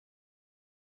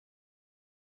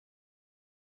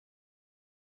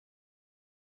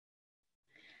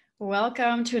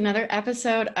Welcome to another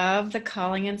episode of The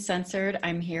Calling Uncensored.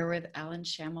 I'm here with Ellyn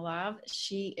Shamalov.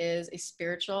 She is a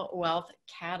spiritual wealth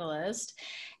catalyst,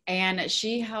 and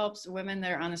she helps women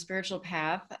that are on the spiritual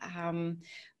path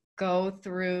go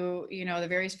through, the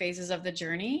various phases of the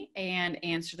journey and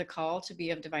answer the call to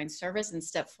be of divine service and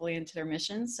step fully into their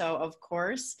mission. So, of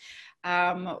course,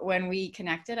 when we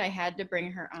connected, I had to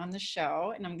bring her on the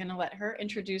show, and I'm going to let her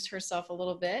introduce herself a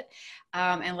little bit,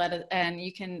 and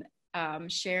you can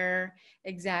share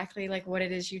exactly like what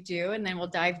it is you do, and then we'll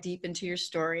dive deep into your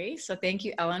story. So thank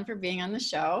you, Ellyn, for being on the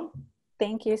show.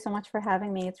 Thank you so much for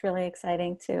having me. It's really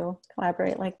exciting to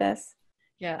collaborate like this.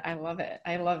 Yeah, I love it.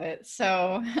 I love it.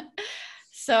 So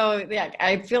yeah,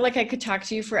 I feel like I could talk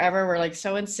to you forever. We're like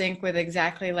so in sync with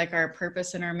exactly like our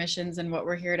purpose and our missions and what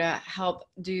we're here to help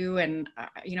do, and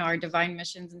our divine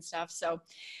missions and stuff. So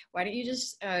why don't you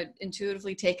just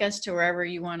intuitively take us to wherever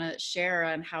you want to share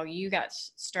on how you got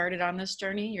started on this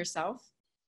journey yourself?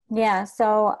 Yeah.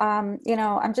 So, I'm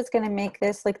just going to make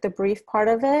this like the brief part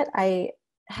of it. I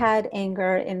had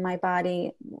anger in my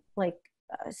body, like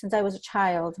since I was a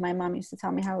child. My mom used to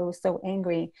tell me how I was so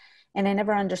angry, and I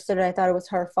never understood it. I thought it was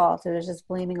her fault. It was just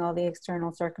blaming all the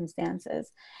external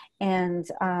circumstances. And,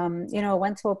 it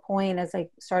went to a point as I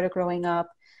started growing up.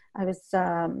 I was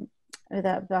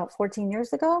about 14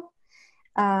 years ago.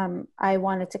 I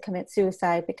wanted to commit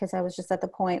suicide because I was just at the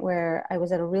point where I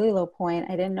was at a really low point.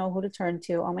 I didn't know who to turn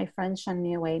to. All my friends shunned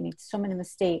me away, made so many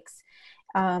mistakes.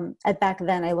 Back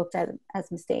then, I looked at it as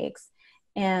mistakes.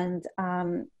 And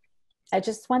I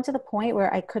just went to the point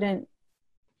where I couldn't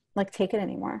take it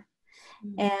anymore.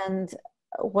 Mm-hmm. And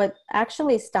what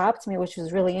actually stopped me, which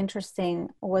was really interesting,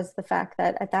 was the fact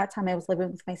that at that time I was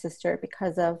living with my sister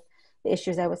because of the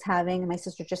issues I was having. My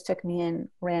sister just took me in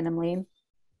randomly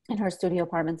in her studio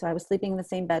apartment. So I was sleeping in the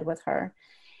same bed with her.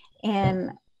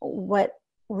 And what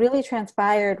really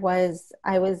transpired was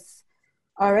I was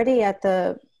already at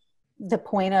the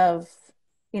point of,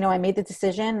 I made the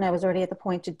decision and I was already at the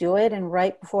point to do it. And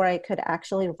right before I could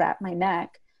actually wrap my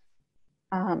neck,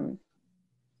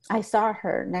 I saw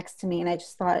her next to me, and I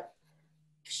just thought,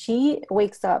 she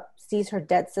wakes up, sees her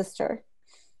dead sister.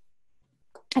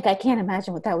 Like, I can't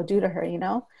imagine what that would do to her,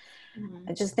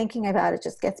 Mm-hmm. Just thinking about it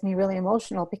just gets me really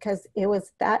emotional, because it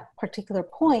was that particular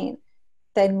point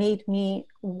that made me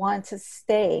want to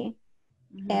stay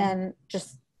mm-hmm. and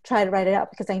just try to write it out,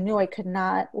 because I knew I could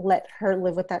not let her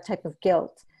live with that type of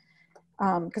guilt.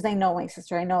 Because I know my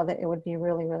sister, I know that it would be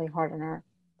really, really hard on her.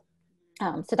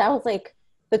 So that was like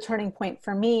the turning point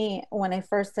for me when I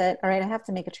first said, all right, I have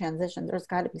to make a transition. There's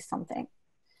got to be something.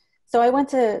 So I went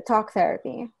to talk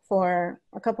therapy for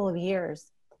a couple of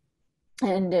years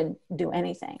and didn't do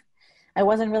anything. I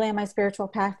wasn't really on my spiritual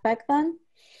path back then.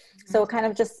 Mm-hmm. So it kind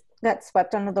of just got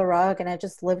swept under the rug, and I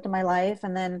just lived my life.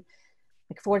 And then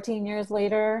like 14 years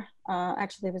later,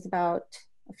 actually it was about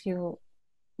 12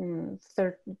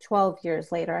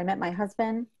 years later, I met my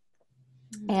husband.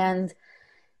 Mm-hmm. And,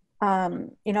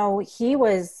 he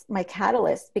was my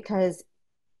catalyst, because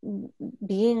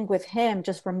being with him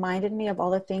just reminded me of all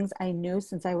the things I knew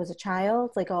since I was a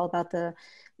child, like all about the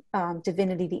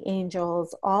divinity, the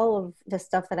angels, all of the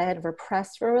stuff that I had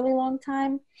repressed for a really long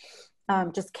time,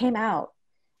 just came out.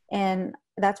 And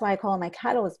that's why I call him my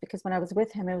catalyst, because when I was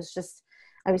with him, it was just,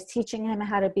 I was teaching him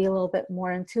how to be a little bit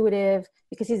more intuitive,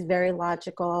 because he's very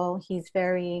logical. He's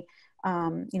very,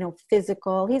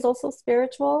 physical. He's also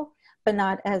spiritual, but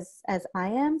not as I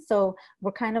am. So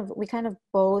we kind of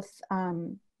both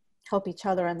help each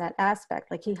other in that aspect.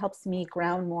 Like, he helps me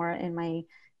ground more in my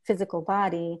physical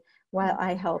body, while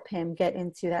I help him get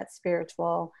into that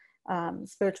spiritual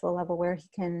level where he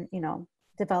can,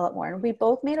 develop more. And we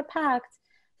both made a pact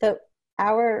that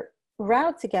our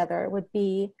route together would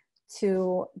be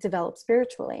to develop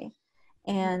spiritually.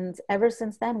 And ever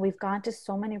since then, we've gone to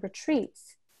so many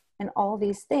retreats and all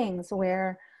these things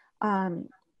where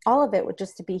all of it would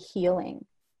just to be healing.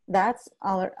 That's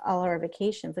all our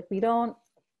vacations. Like, we don't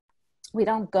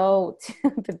go to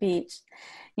the beach,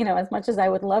 as much as I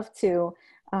would love to.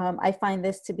 I find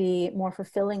this to be more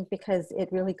fulfilling, because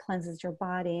it really cleanses your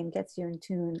body and gets you in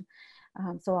tune.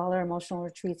 So all our emotional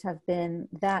retreats have been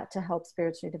that, to help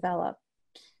spiritually develop.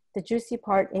 The juicy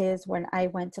part is when I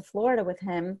went to Florida with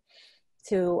him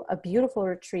to a beautiful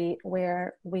retreat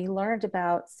where we learned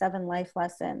about 7 life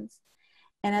lessons.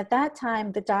 And at that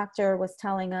time, the doctor was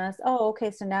telling us, oh, okay,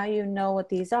 so now you know what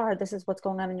these are. This is what's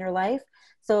going on in your life.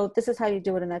 So this is how you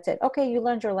do it, and that's it. Okay, you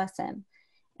learned your lesson.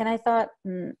 And I thought,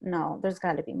 no, there's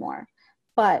got to be more.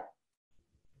 But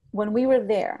when we were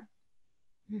there,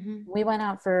 mm-hmm. we went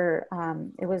out for,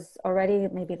 it was already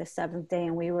maybe the 7th day,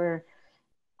 and we were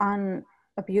on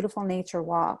a beautiful nature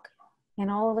walk. And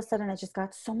all of a sudden I just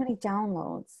got so many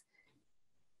downloads,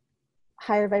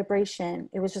 higher vibration.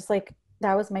 It was just like,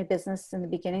 that was my business in the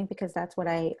beginning because that's what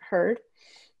I heard.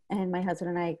 And my husband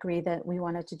and I agreed that we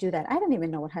wanted to do that. I didn't even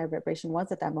know what higher vibration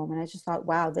was at that moment. I just thought,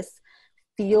 wow, this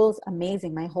feels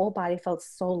amazing. My whole body felt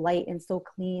so light and so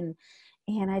clean.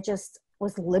 And I just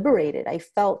was liberated. I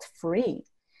felt free.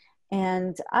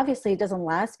 And obviously it doesn't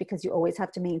last because you always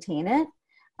have to maintain it.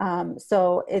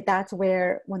 That's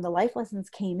where, when the life lessons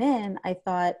came in, I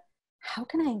thought, how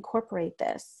can I incorporate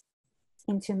this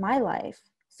into my life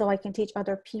so I can teach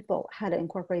other people how to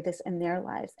incorporate this in their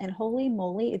lives? And holy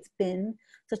moly, it's been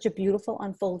such a beautiful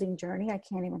unfolding journey. I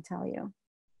can't even tell you.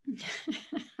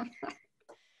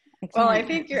 Well, I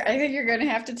think you're going to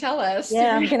have to tell us.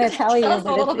 Yeah, I'm going to tell you,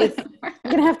 but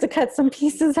I'm going to have to cut some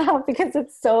pieces out because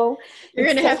it's so. You're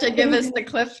going to have to give us the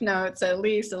cliff notes at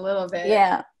least a little bit.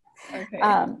 Yeah. Okay.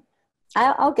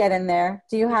 I'll get in there.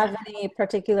 Do you have any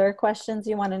particular questions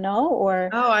you want to know, or?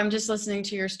 Oh, I'm just listening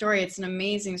to your story. It's an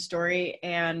amazing story,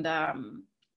 and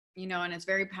you know, and it's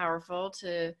very powerful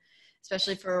to,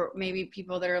 especially for maybe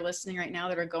people that are listening right now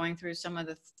that are going through some of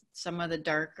the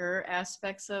darker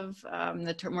aspects of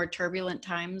the more turbulent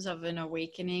times of an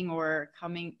awakening or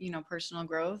coming, you know, personal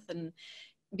growth, and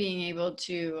being able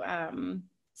to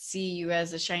see you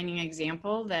as a shining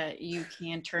example that you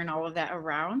can turn all of that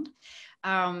around.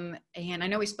 And I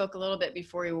know we spoke a little bit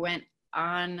before we went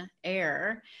on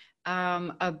air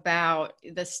about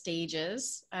the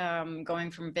stages,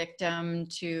 going from victim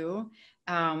to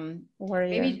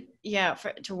Warrior.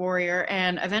 to warrior,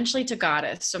 and eventually to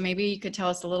goddess. So maybe you could tell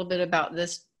us a little bit about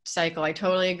this cycle. I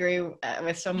totally agree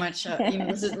with so much. You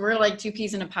know, we're like two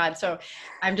peas in a pod. So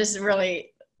I'm just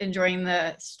really enjoying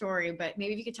the story. But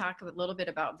maybe if you could talk a little bit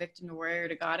about victim to warrior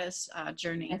to goddess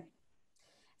journey.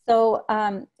 So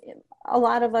a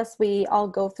lot of us, we all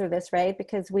go through this, right?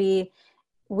 Because we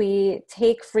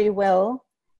take free will.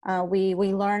 We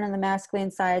learn on the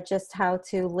masculine side just how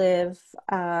to live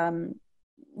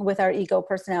with our ego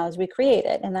personalities. We create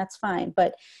it, and that's fine.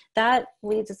 But that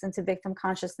leads us into victim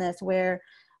consciousness, where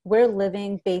we're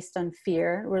living based on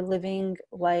fear. We're living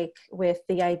like with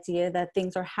the idea that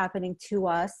things are happening to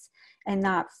us and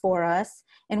not for us.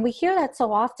 And we hear that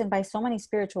so often by so many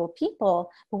spiritual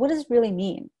people, but what does it really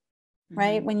mean?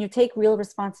 Right? Mm-hmm. When you take real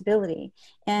responsibility,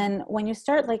 and when you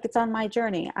start, like, it's on my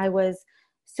journey. I was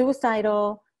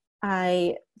suicidal.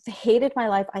 I hated my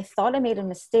life. I thought I made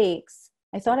mistakes.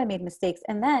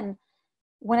 And then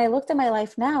when I looked at my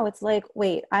life now, it's like,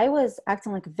 wait, I was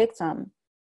acting like a victim,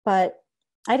 but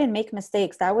I didn't make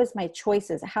mistakes. That was my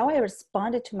choices. How I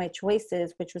responded to my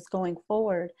choices, which was going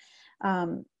forward,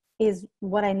 is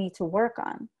what I need to work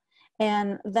on.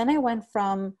 And then I went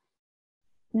from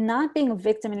not being a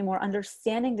victim anymore,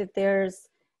 understanding that there's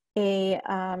a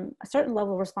certain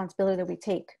level of responsibility that we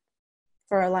take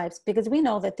for our lives, because we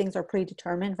know that things are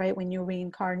predetermined, right? When you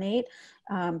reincarnate,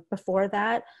 before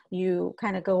that, you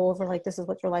kind of go over, like, this is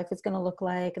what your life is going to look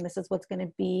like, and this is what's going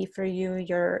to be for you,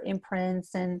 your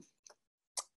imprints, and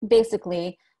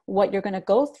basically what you're going to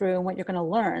go through and what you're going to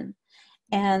learn.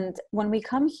 And when we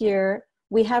come here,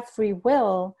 we have free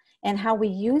will, and how we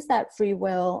use that free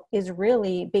will is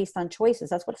really based on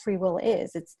choices. That's what free will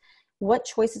is. It's what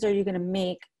choices are you going to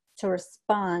make to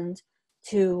respond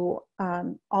to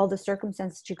all the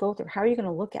circumstances you go through. How are you going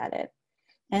to look at it?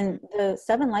 And the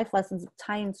 7 life lessons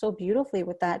tie in so beautifully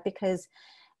with that, because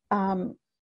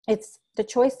it's the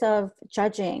choice of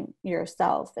judging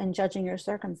yourself and judging your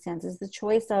circumstances, the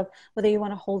choice of whether you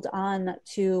want to hold on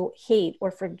to hate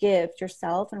or forgive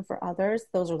yourself and for others.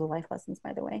 Those are the life lessons,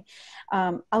 by the way.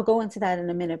 I'll go into that in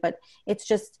a minute, but it's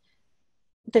just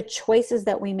the choices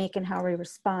that we make and how we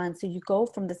respond. So you go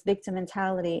from this victim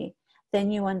mentality, then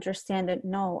you understand that,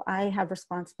 no, I have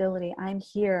responsibility. I'm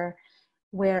here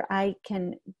where I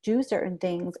can do certain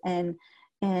things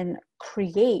and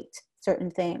create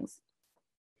certain things.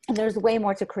 And there's way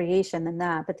more to creation than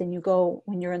that. But then you go,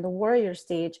 when you're in the warrior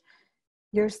stage,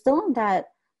 you're still in that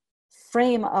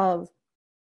frame of,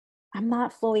 I'm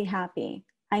not fully happy.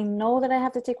 I know that I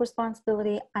have to take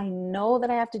responsibility. I know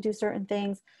that I have to do certain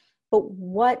things, but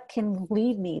what can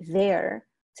lead me there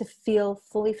to feel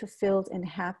fully fulfilled and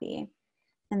happy?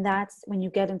 And that's when you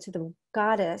get into the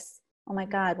goddess. Oh my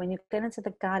God, when you get into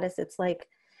the goddess, it's like,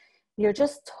 you're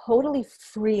just totally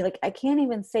free. Like, I can't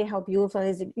even say how beautiful it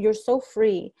is. You're so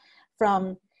free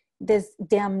from this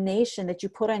damnation that you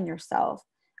put on yourself,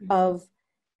 of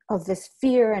this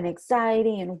fear and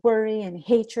anxiety and worry and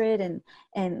hatred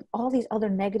and all these other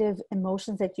negative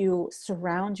emotions that you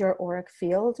surround your auric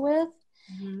field with.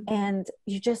 And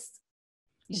you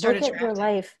look at your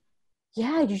life.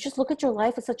 Yeah, you just look at your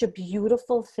life as such a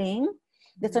beautiful thing.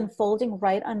 that's unfolding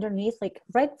right underneath, like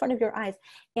right in front of your eyes.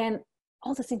 And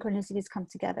all the synchronicities come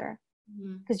together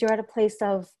because you're at a place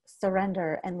of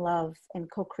surrender and love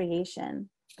and co-creation.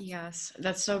 Yes,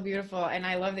 that's so beautiful. And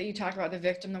I love that you talk about the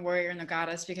victim, the warrior, and the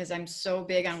goddess, because I'm so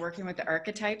big on working with the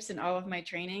archetypes in all of my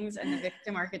trainings. And the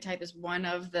victim archetype is one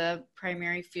of the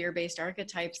primary fear-based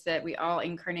archetypes that we all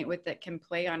incarnate with that can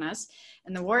play on us.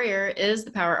 And the warrior is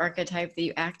the power archetype that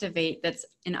you activate that's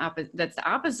the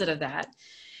opposite of that.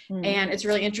 And it's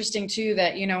really interesting too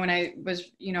that, you know, when I was,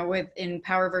 you know, in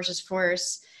Power versus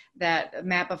Force, that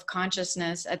map of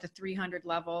consciousness at the 300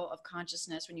 level of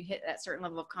consciousness, when you hit that certain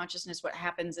level of consciousness, what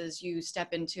happens is you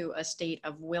step into a state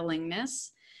of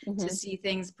willingness to see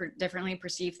things differently,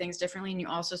 perceive things differently. And you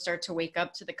also start to wake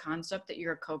up to the concept that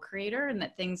you're a co-creator and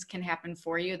that things can happen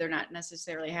for you. They're not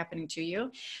necessarily happening to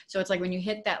you. So it's like when you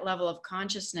hit that level of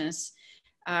consciousness,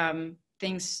 you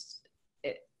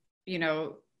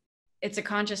know,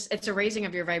 it's a raising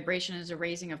of your vibration, is a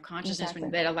raising of consciousness. Exactly.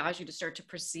 That allows you to start to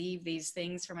perceive these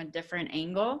things from a different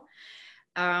angle.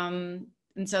 And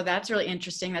so that's really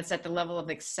interesting. That's at the level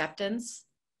of acceptance.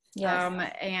 Yes.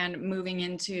 And moving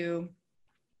into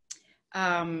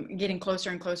getting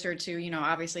closer and closer to, you know,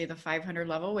 obviously the 500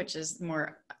 level, which is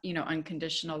more, you know,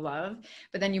 unconditional love.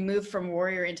 But then you move from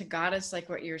warrior into goddess, like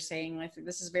what you're saying. Like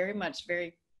this is very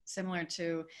similar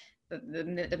to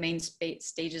the main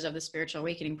stages of the spiritual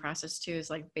awakening process too, is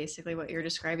like basically what you're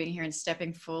describing here, and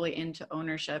stepping fully into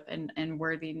ownership and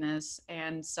worthiness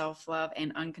and self-love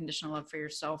and unconditional love for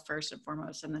yourself first and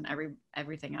foremost, and then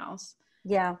everything else.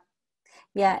 Yeah.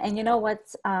 And you know what,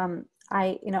 on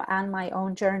my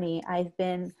own journey, I've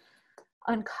been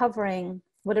uncovering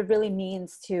what it really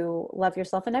means to love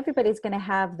yourself, and everybody's going to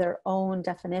have their own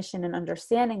definition and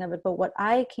understanding of it. But what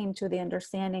I came to the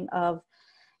understanding of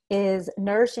is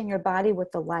nourishing your body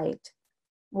with the light.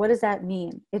 What does that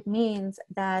mean? It means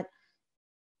that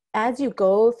as you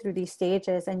go through these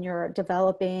stages and you're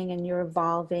developing and you're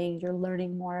evolving, you're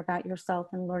learning more about yourself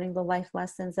and learning the life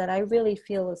lessons that I really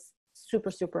feel is super,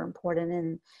 super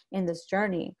important in this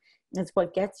journey. It's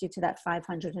what gets you to that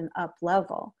 500 and up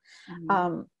level.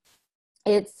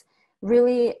 It's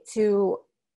really to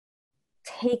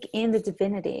take in the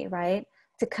divinity, right?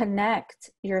 To connect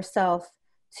yourself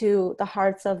to the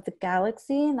hearts of the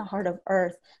galaxy and the heart of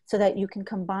Earth, so that you can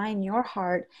combine your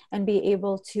heart and be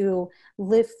able to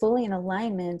live fully in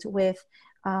alignment with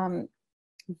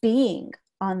being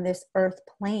on this earth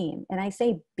plane. And I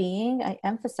say being, I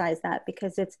emphasize that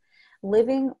because it's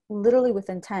living literally with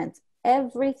intent.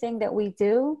 Everything that we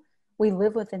do, we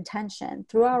live with intention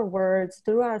through our words,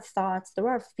 through our thoughts, through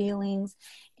our feelings.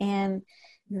 And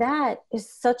that is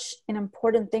such an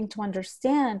important thing to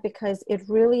understand, because it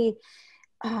really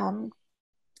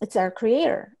it's our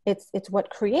creator. It's what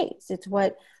creates. It's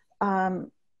what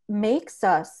makes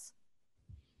us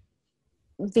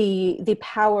the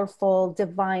powerful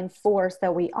divine force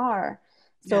that we are.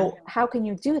 So how can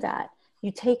you do that?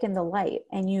 You take in the light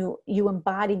and you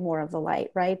embody more of the light,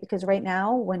 right? Because right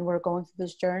now, when we're going through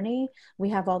this journey,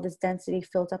 we have all this density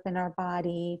filled up in our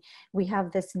body. We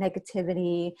have this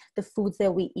negativity. The foods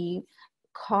that we eat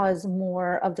cause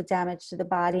more of the damage to the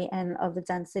body and of the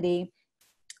density.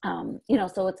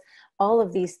 So it's all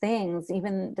of these things,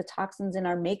 even the toxins in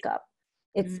our makeup.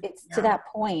 It's to that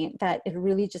point that it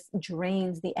really just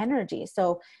drains the energy.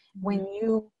 So when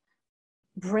you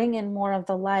bring in more of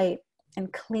the light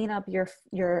and clean up your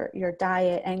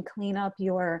diet and clean up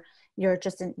your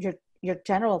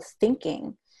general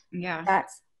thinking,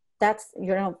 that's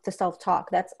the self-talk.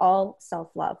 That's all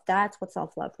self-love. That's what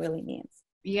self-love really means.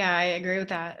 Yeah, I agree with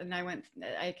that. And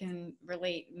I can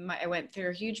relate. I went through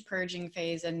a huge purging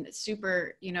phase and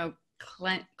super,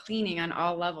 cleaning on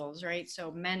all levels, right?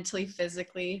 So mentally,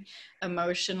 physically,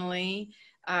 emotionally,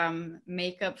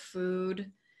 makeup,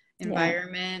 food,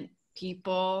 environment,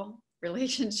 people,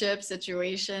 relationships,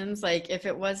 situations. Like if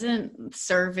it wasn't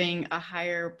serving a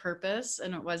higher purpose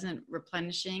and it wasn't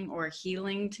replenishing or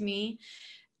healing to me,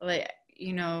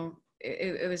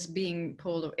 it was being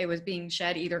pulled, it was being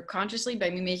shed either consciously by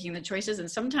me making the choices,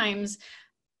 and sometimes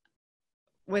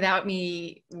without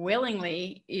me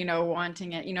willingly,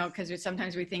 wanting it, because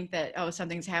sometimes we think that,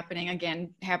 something's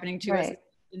happening to us.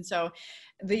 And so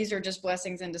these are just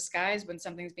blessings in disguise when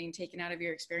something's being taken out of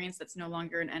your experience that's no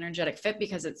longer an energetic fit,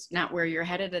 because it's not where you're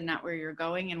headed and not where you're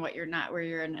going and what you're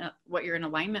in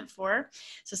alignment for.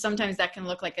 So sometimes that can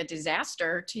look like a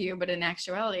disaster to you, but in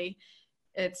actuality,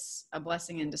 it's a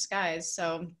blessing in disguise.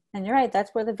 And you're right.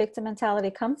 That's where the victim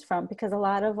mentality comes from, because a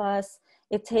lot of us,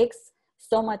 it takes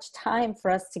so much time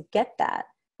for us to get that,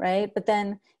 right? But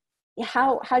then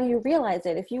how do you realize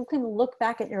it? If you can look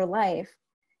back at your life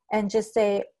and just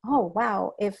say, oh,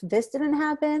 wow, if this didn't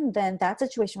happen, then that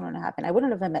situation wouldn't happen. I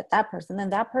wouldn't have met that person. Then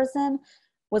that person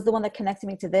was the one that connected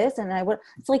me to this. And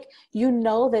it's like,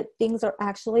 that things are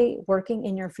actually working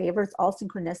in your favor. It's all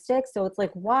synchronistic. So it's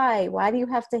like, why do you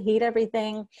have to hate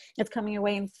everything that's coming your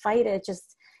way and fight it?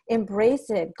 Just embrace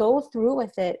it, go through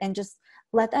with it, and just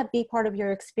let that be part of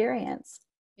your experience.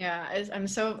 Yeah,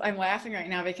 I'm laughing right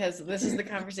now because this is the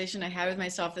conversation I had with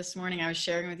myself this morning. I was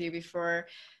sharing with you before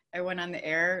I went on the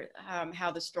air,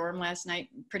 how the storm last night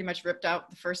pretty much ripped out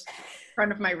the first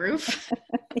front of my roof.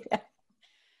 Yeah.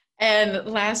 And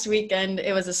last weekend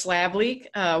it was a slab leak.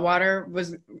 Water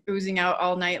was oozing out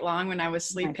all night long when I was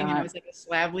sleeping, and it was like a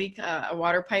slab leak. A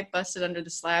water pipe busted under the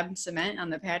slab cement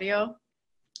on the patio.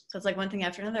 So it's like one thing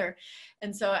after another.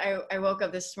 And so I woke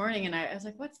up this morning and I was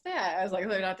like, what's that? I was like,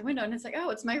 looking out the window and it's like, oh,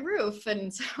 it's my roof.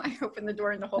 And so I opened the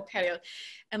door and the whole patio.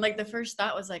 And like the first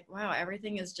thought was like, wow,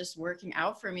 everything is just working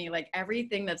out for me. Like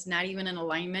everything that's not even in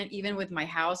alignment, even with my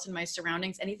house and my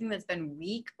surroundings, anything that's been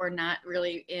weak or not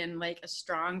really in like a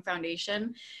strong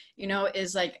foundation,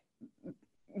 is like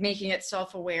making it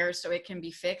self-aware so it can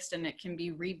be fixed and it can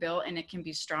be rebuilt and it can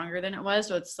be stronger than it was.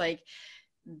 So it's like,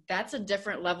 that's a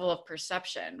different level of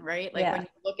perception, right? Like when you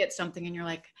look at something and you're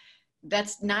like,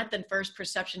 that's not the first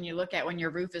perception you look at when your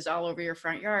roof is all over your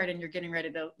front yard and you're getting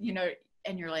ready to,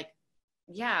 and you're like,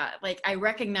 yeah, like I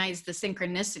recognize the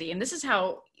synchronicity. And this is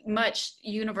how much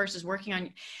universe is working on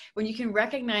when you can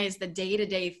recognize the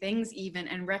day-to-day things even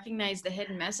and recognize the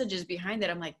hidden messages behind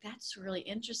it. I'm like, that's really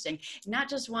interesting. Not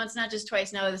just once, not just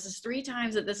twice. Now this is 3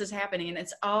 times that this is happening, and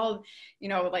it's all,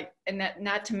 like, and that,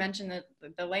 not to mention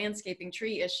the landscaping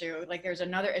tree issue, like there's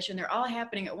another issue and they're all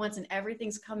happening at once and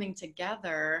everything's coming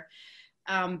together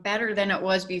better than it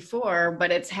was before,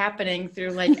 but it's happening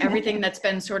through like everything that's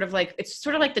been sort of like, it's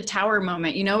sort of like the tower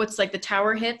moment, it's like the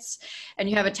tower hits and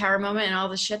you have a tower moment and all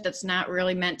the shit that's not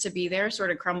really meant to be there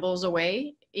sort of crumbles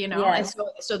away, Yes. and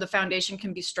so the foundation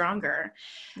can be stronger.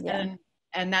 Yeah.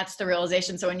 And that's the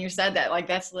realization. So when you said that, like,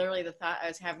 that's literally the thought I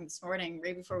was having this morning,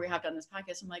 right before we hopped on this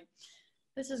podcast. I'm like,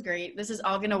 this is great. This is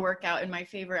all going to work out in my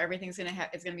favor. Everything's going to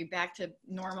it's going to be back to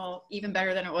normal, even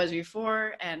better than it was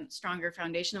before, and stronger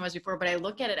foundation than it was before. But I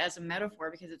look at it as a metaphor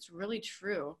because it's really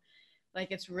true.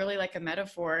 Like, it's really like a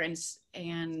metaphor. And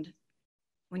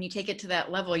when you take it to that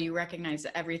level, you recognize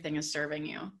that everything is serving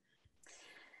you.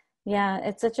 Yeah,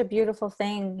 it's such a beautiful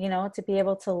thing, to be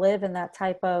able to live in that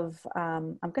type of,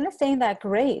 I'm going to say that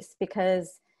grace,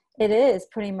 because it is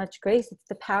pretty much grace. It's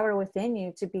the power within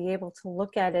you to be able to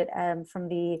look at it from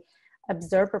the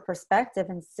observer perspective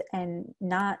and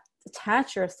not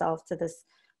attach yourself to this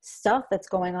stuff that's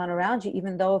going on around you,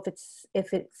 even though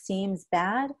if it seems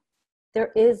bad,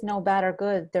 there is no bad or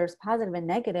good. There's positive and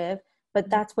negative, but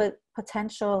that's what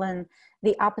potential and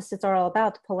the opposites are all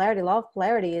about. The polarity, law of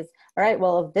polarity is, all right,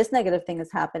 well, if this negative thing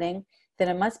is happening, then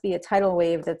it must be a tidal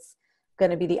wave that's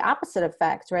going to be the opposite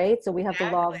effect, right? So we have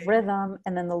the law of rhythm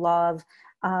and then the law of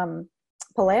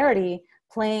polarity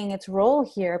playing its role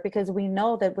here, because we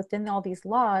know that within all these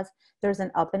laws, there's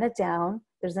an up and a down,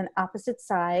 there's an opposite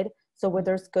side. So where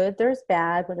there's good, there's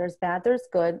bad. Where there's bad, there's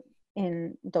good,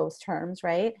 in those terms,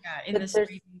 right? Yeah, in this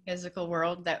 3D physical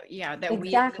world that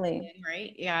exactly. we live in,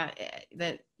 right? Yeah,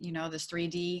 that this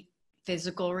 3D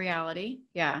physical reality.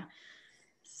 Yeah,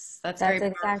 that's very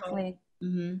exactly.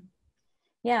 Mm-hmm.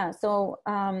 Yeah. So,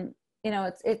 I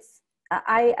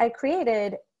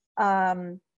created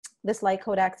this light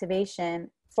code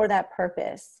activation for that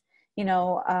purpose,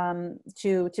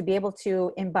 to be able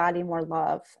to embody more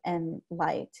love and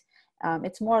light.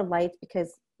 It's more light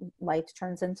because light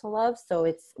turns into love. So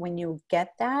it's when you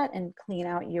get that and clean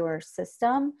out your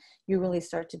system, you really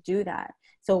start to do that.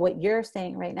 So what you're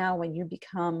saying right now, when you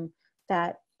become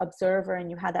that observer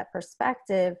and you have that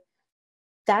perspective,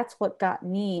 that's what got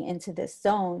me into this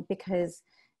zone, because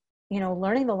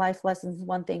learning the life lessons is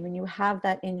one thing. When you have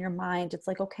that in your mind, it's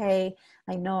like, okay,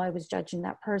 I know I was judging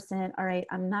that person. All right,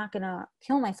 I'm not going to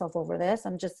kill myself over this.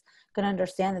 I'm just going to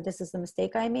understand that this is the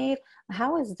mistake I made.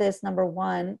 How is this, number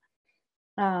one,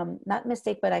 not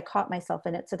mistake, but I caught myself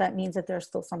in it. So that means that there's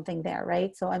still something there,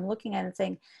 right? So I'm looking at it and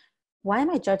saying, why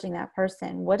am I judging that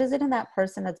person? What is it in that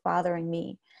person that's bothering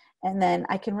me? And then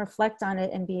I can reflect on it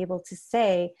and be able to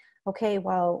say, okay,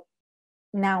 well,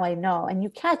 now I know. And you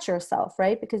catch yourself,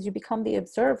 right? Because you become the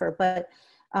observer. But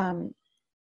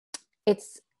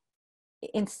it's,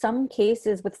 in some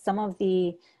cases with some of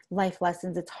the life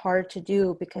lessons, it's hard to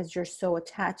do because you're so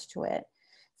attached to it.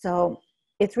 So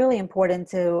it's really important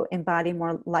to embody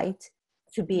more light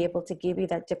to be able to give you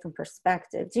that different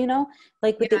perspective. Do you know,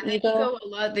 like with Yeah, the ego?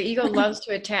 the ego loves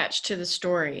to attach to the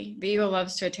story. The ego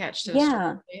loves to attach to the story.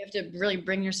 Yeah. You have to really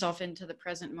bring yourself into the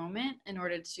present moment in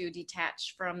order to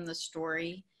detach from the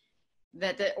story.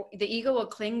 That the ego will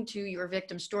cling to your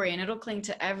victim story, and it'll cling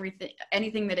to everything,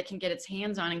 anything that it can get its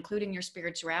hands on, including your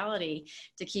spirituality,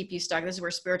 to keep you stuck. This is where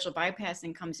spiritual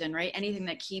bypassing comes in, right? Anything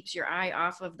that keeps your eye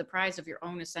off of the prize of your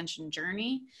own ascension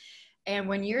journey. And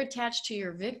when you're attached to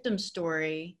your victim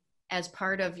story as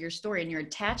part of your story, and you're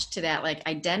attached to that, like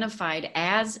identified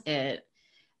as it,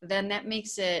 then that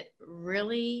makes it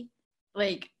really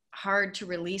like hard to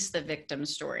release the victim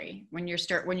story when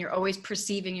you're always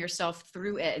perceiving yourself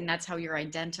through it, and that's how you're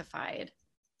identified.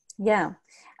 Yeah.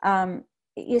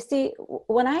 You see,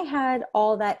 when I had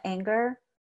all that anger,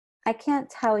 I can't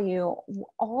tell you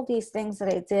all these things that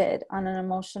I did on an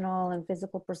emotional and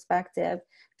physical perspective,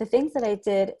 the things that I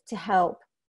did to help.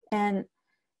 And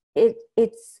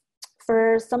it's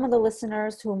for some of the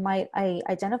listeners who might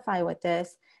identify with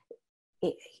this,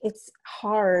 it's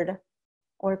hard,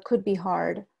 or it could be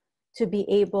hard, to be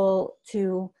able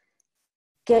to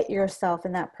get yourself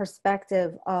in that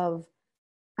perspective of,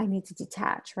 I need to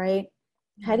detach, right?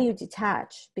 How do you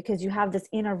detach? Because you have this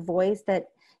inner voice, that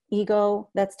ego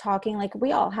that's talking. Like,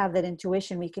 we all have that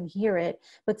intuition, we can hear it,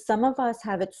 but some of us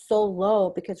have it so low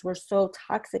because we're so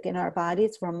toxic in our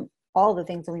bodies from all the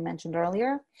things that we mentioned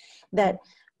earlier, that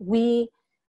we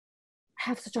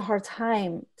have such a hard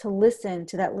time to listen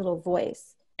to that little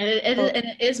voice. And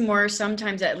it is more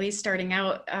sometimes, at least starting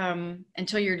out,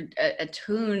 until you're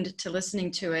attuned to listening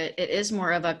to it, it is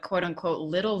more of a quote unquote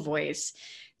little voice.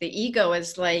 The ego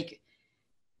is like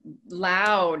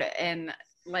loud and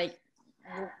like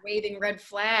waving red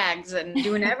flags and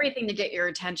doing everything to get your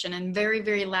attention, and very,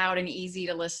 very loud and easy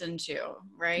to listen to,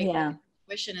 right? Yeah.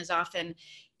 Intuition is often,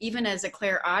 even as a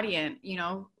clairaudient,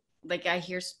 like I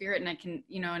hear spirit and I can,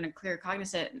 in a clear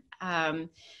cognizant,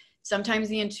 sometimes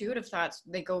the intuitive thoughts,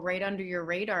 they go right under your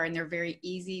radar, and they're very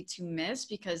easy to miss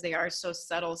because they are so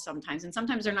subtle sometimes. And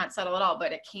sometimes they're not subtle at all,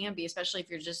 but it can be, especially if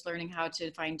you're just learning how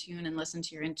to fine tune and listen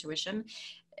to your intuition.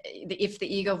 If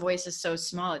the ego voice is so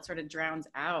small, it sort of drowns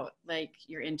out like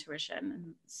your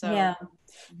intuition. So Yeah,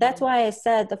 that's why I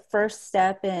said the first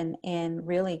step in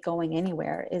really going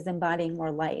anywhere is embodying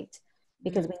more light.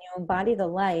 Because when you embody the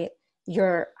light,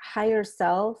 your higher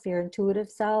self, your intuitive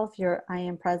self, your I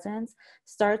am presence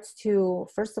starts to,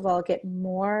 first of all, get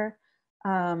more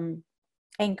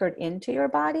anchored into your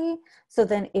body. So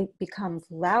then it becomes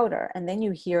louder, and then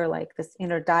you hear like this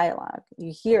inner dialogue.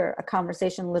 You hear a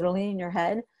conversation literally in your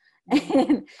head,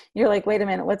 and you're like, wait a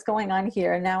minute, what's going on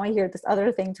here? And now I hear this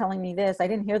other thing telling me this. I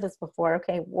didn't hear this before.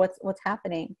 Okay, what's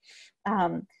happening?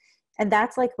 And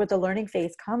that's like where the learning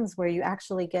phase comes, where you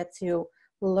actually get to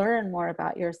learn more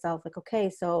about yourself. Like, okay,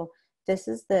 so this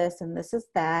is this and this is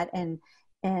that, and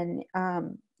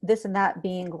this and that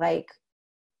being like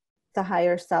the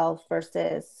higher self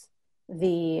versus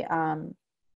the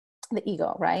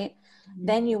ego, right?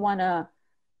 Then you want to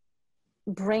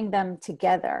bring them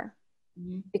together,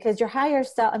 because your higher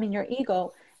self, your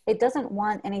ego, it doesn't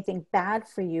want anything bad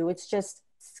for you. It's just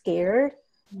scared,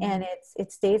 and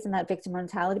it stays in that victim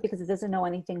mentality because it doesn't know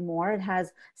anything more. It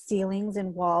has ceilings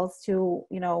and walls to,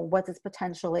 what its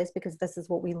potential is, because this is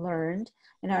what we learned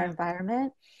in our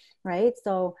environment, right?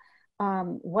 So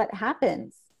what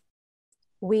happens?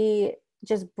 We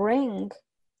just bring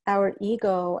our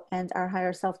ego and our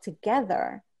higher self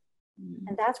together.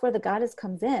 And that's where the goddess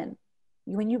comes in.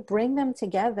 When you bring them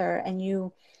together and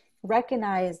you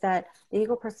recognize that the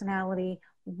ego personality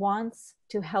wants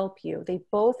to help you. They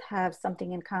both have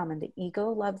something in common. The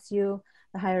ego loves you.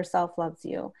 The higher self loves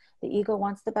you. The ego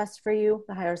wants the best for you.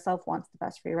 The higher self wants the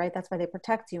best for you, right? That's why they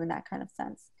protect you in that kind of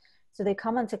sense. So they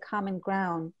come into common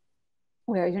ground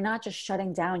where you're not just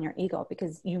shutting down your ego,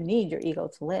 because you need your ego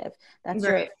to live. That's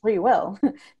your free will.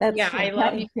 I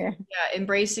love you. Yeah,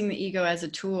 embracing the ego as a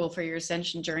tool for your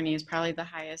ascension journey is probably the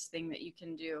highest thing that you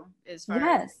can do, as far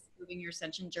as moving your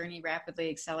ascension journey, rapidly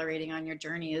accelerating on your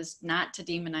journey, is not to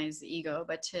demonize the ego,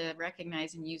 but to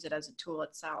recognize and use it as a tool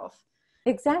itself.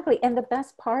 Exactly. And the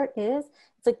best part is,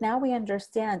 it's like, now we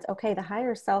understand, okay, the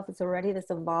higher self is already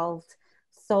this evolved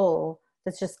soul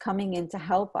that's just coming in to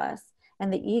help us.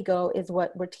 And the ego is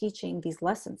what we're teaching these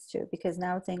lessons to, because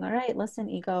now it's saying, all right, listen,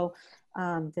 ego,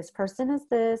 this person is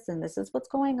this, and this is what's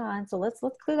going on. So let's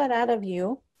clear that out of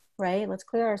you, right? Let's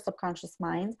clear our subconscious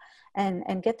mind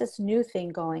and get this new thing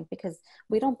going, because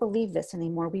we don't believe this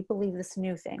anymore. We believe this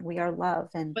new thing. We are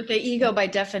love. But the ego, by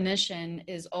definition,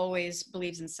 is always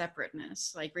believes in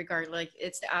separateness. Like,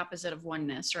 it's the opposite of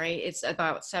oneness, right? It's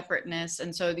about separateness.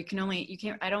 And so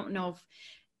I don't know if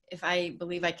if I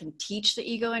believe I can teach the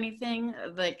ego anything,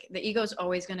 like the ego is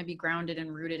always going to be grounded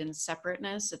and rooted in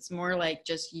separateness. It's more like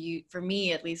just you, for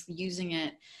me at least, using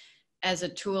it as a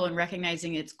tool and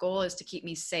recognizing its goal is to keep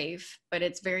me safe, but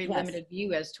it's very Yes. limited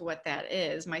view as to what that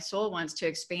is. My soul wants to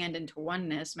expand into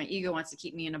oneness. My ego wants to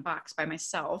keep me in a box by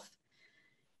myself,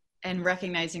 and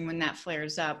recognizing when that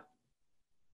flares up.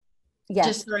 Yes.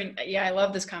 Just throwing, yeah, I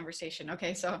love this conversation.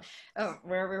 Okay. So,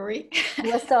 where were we?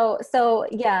 Well, so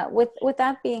yeah, with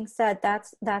that being said,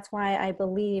 that's why I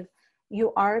believe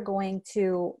you are going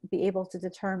to be able to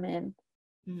determine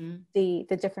the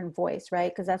different voice, right?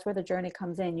 Because that's where the journey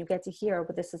comes in. You get to hear,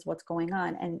 but this is what's going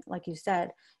on. And like you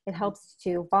said, it helps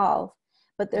to evolve.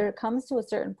 But there comes to a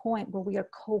certain point where we are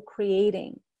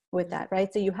co-creating with that,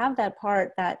 right? So you have that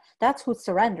part that's who's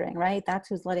surrendering, right? That's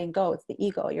who's letting go. It's the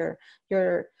ego.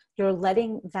 You're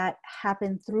letting that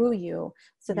happen through you,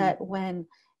 so that when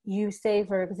you say,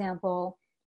 for example,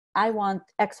 I want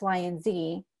X, Y, and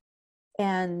Z,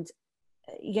 and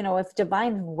if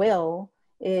divine will,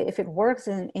 if it works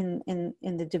in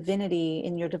the divinity,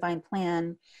 in your divine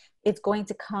plan, it's going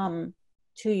to come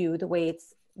to you the way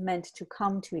it's meant to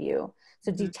come to you.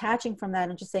 So detaching from that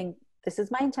and just saying, this is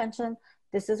my intention,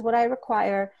 this is what I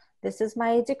require, this is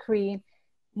my decree,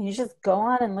 and you just go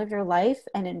on and live your life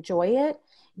and enjoy it.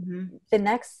 The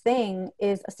next thing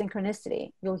is a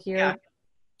synchronicity. You'll hear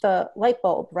the light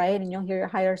bulb, right? And you'll hear your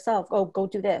higher self, oh, go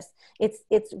do this.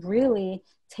 It's really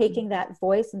taking that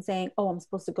voice and saying, oh, I'm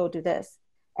supposed to go do this,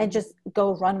 and just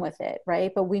go run with it,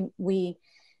 right? But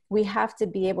we have to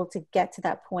be able to get to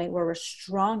that point where we're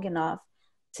strong enough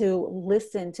to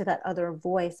listen to that other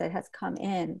voice that has come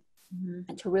in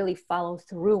and to really follow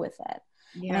through with it.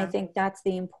 And I think that's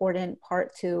the important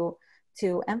part to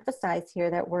emphasize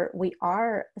here, that we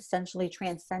are essentially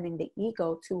transcending the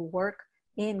ego to work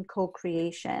in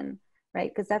co-creation,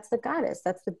 right? Because that's the goddess,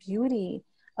 that's the beauty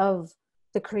of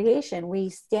the creation. We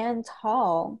stand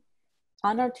tall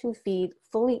on our 2 feet,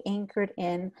 fully anchored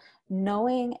in,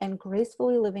 knowing and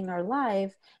gracefully living our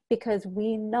life, because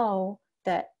we know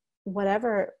that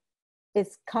whatever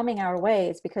is coming our way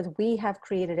is because we have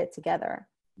created it together.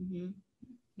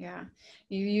 Yeah,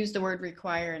 you use the word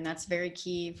require, and that's very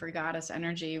key for goddess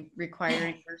energy.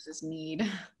 Requiring versus need.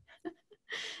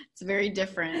 It's very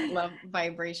different love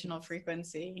vibrational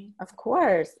frequency. Of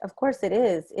course it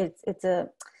is.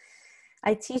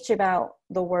 I teach about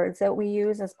the words that we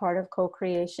use as part of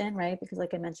co-creation, right? Because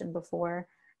like I mentioned before,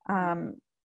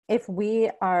 if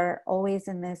we are always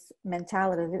in this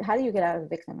mentality, how do you get out of the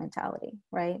victim mentality,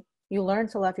 right? You learn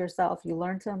to love yourself, you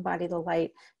learn to embody the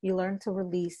light, you learn to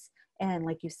release, and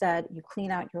like you said, you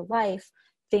clean out your life,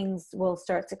 things will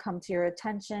start to come to your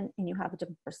attention and you have a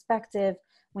different perspective.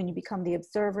 When you become the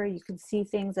observer, you can see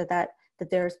things that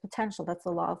there's potential. That's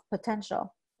the law of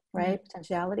potential, right?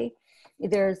 Potentiality.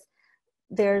 There's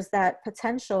that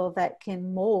potential that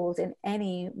can mold in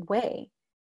any way.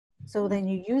 So then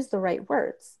you use the right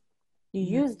words. You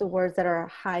use the words that are a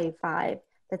high vibe,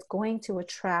 that's going to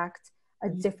attract a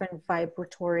different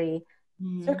vibratory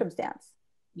circumstance.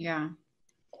 Yeah.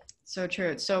 So true.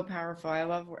 It's so powerful. I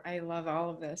love all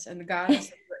of this. And the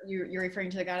goddess, you're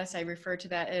referring to the goddess. I refer to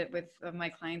that with my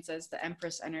clients as the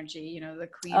empress energy, the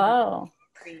queen of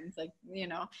queens, like,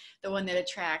 the one that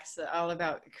attracts, all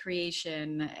about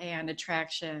creation and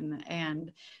attraction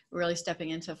and really stepping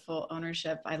into full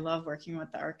ownership. I love working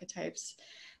with the archetypes.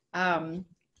 And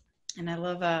I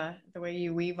love the way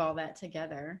you weave all that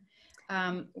together.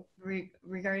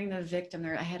 Regarding the victim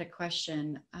there, I had a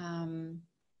question.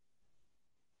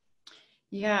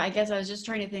 Yeah, I guess I was just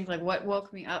trying to think, like, what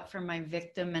woke me up from my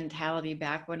victim mentality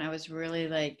back when I was really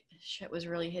like, shit was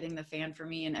really hitting the fan for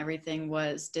me, and everything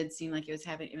did seem like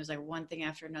it was like one thing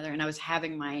after another. And I was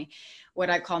having what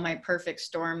I call my perfect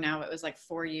storm now. It was like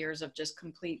 4 years of just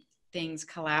complete things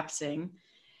collapsing.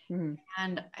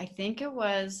 And I think it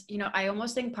was, I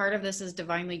almost think part of this is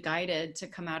divinely guided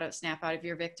to snap out of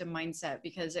your victim mindset,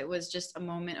 because it was just a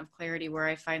moment of clarity where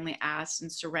I finally asked and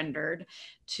surrendered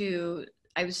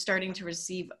I was starting to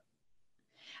receive.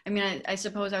 I mean, I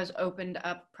suppose I was opened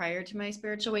up prior to my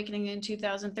spiritual awakening in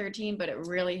 2013, but it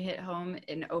really hit home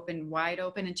and opened wide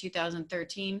open in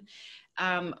 2013.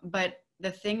 But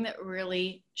the thing that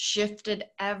really shifted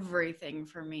everything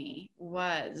for me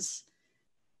was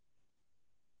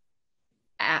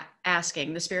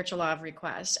asking the spiritual law of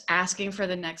request, asking for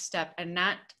the next step, and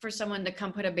not for someone to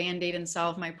come put a band-aid and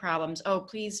solve my problems. Oh,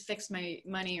 please fix my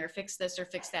money or fix this or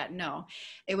fix that. No,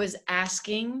 it was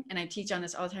asking. And I teach on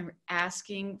this all the time,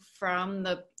 asking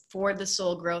for the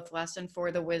soul growth lesson,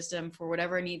 for the wisdom, for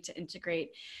whatever I need to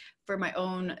integrate, for my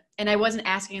own, and I wasn't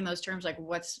asking in those terms, like,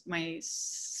 what's my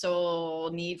soul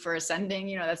need for ascending?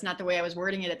 You know, that's not the way I was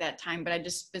wording it at that time, but I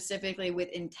just specifically with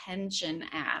intention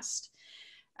asked,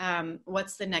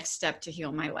 what's the next step to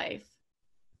heal my life?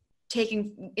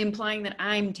 Implying that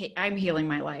I'm healing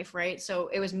my life, right? So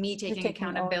it was me taking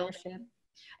accountability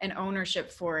and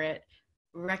ownership for it,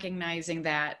 recognizing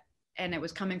that, and it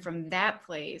was coming from that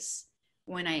place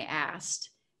when I asked.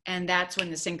 And that's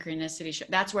when the synchronicity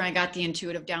that's where I got the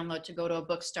intuitive download to go to a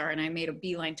bookstore, and I made a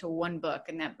beeline to one book,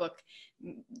 and that book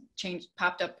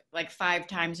popped up like 5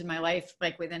 times in my life,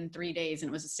 like within 3 days, and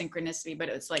it was a synchronicity. But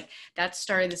it was like, that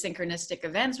started the synchronistic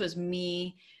events, was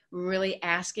me really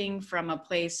asking from a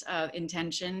place of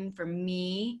intention for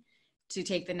me to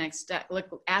take the next step,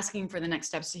 asking for the next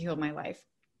steps to heal my life.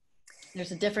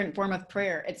 There's a different form of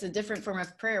prayer. It's a different form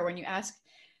of prayer when you ask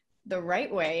the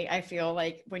right way. I feel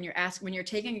like when you're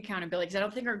taking accountability, because I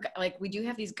don't think we do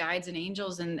have these guides and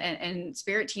angels and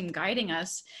spirit team guiding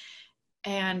us,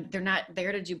 and they're not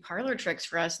there to do parlor tricks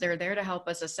for us. They're there to help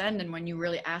us ascend. And when you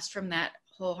really ask from that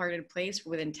wholehearted place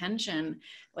with intention,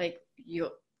 like,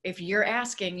 if you're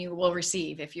asking, you will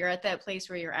receive. If you're at that place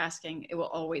where you're asking, it will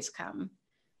always come.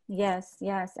 Yes.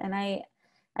 And I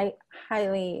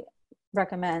highly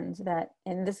recommend that.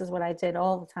 And this is what I did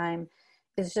all the time,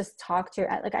 is just talk to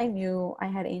your, like, I knew I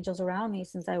had angels around me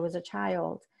since I was a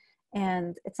child,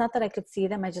 and it's not that I could see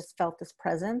them. I just felt this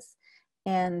presence.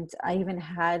 And I even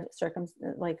had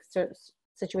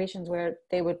situations where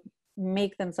they would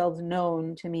make themselves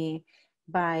known to me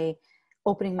by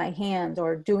opening my hand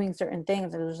or doing certain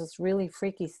things. It was just really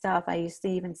freaky stuff. I used to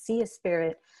even see a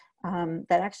spirit that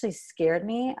actually scared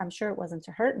me. I'm sure it wasn't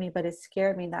to hurt me, but it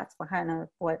scared me. That's kind of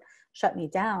what shut me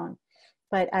down.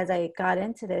 But as I got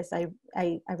into this, I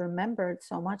remembered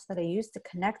so much that I used to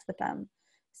connect with them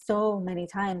so many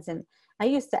times. And I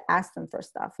used to ask them for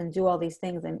stuff and do all these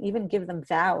things, and even give them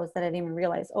vows that I didn't even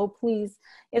realize. Oh, please,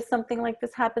 if something like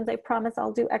this happens, I promise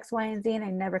I'll do X, Y, and Z. And I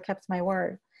never kept my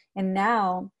word. And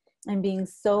now I'm being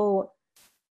so,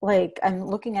 like, I'm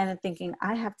looking at it thinking,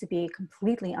 I have to be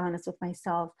completely honest with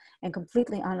myself and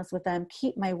completely honest with them,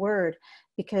 keep my word,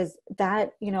 because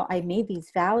that, I made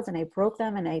these vows and I broke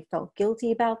them and I felt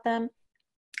guilty about them.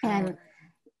 And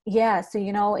yeah, so,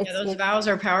 those vows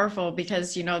are powerful,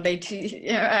 because,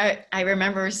 I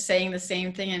remember saying the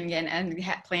same thing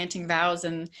and planting vows,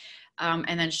 and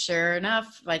then sure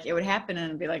enough, like, it would happen, and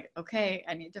it'd be like, okay,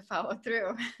 I need to follow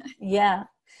through. Yeah.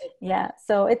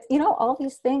 So it's, all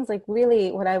these things, like,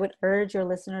 really what I would urge your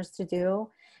listeners to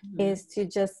do is to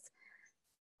just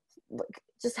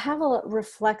have a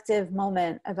reflective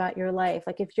moment about your life.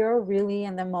 Like, if you're really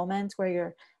in the moment where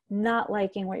you're not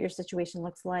liking what your situation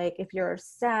looks like, if you're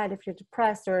sad, if you're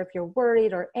depressed, or if you're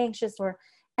worried or anxious or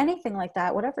anything like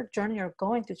that, whatever journey you're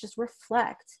going through, just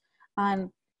reflect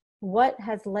on what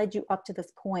has led you up to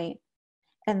this point.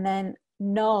 And then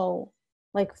know,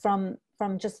 like, from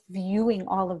just viewing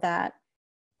all of that,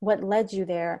 what led you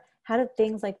there, how did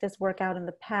things like this work out in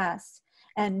the past?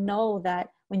 And know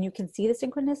that when you can see the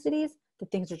synchronicities, the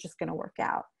things are just going to work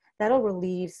out. That'll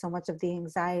relieve so much of the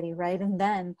anxiety, right? And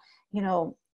then,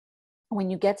 when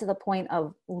you get to the point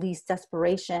of least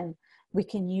desperation, we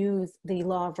can use the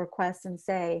law of request and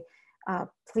say,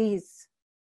 please,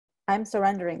 I'm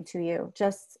surrendering to you.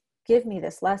 Just give me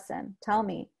this lesson. Tell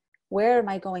me, where am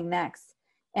I going next?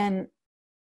 And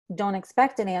don't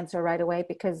expect an answer right away,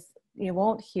 because you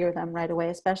won't hear them right away,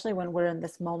 especially when we're in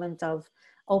this moment of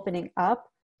opening up,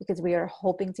 because we are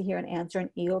hoping to hear an answer, and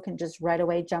ego can just right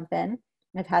away jump in.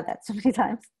 I've had that so many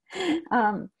times.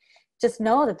 Just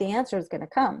know that the answer is going to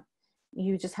come.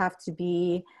 You just have to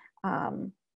be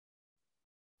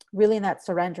really in that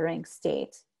surrendering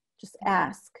state. Just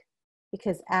ask,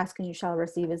 because ask and you shall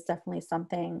receive is definitely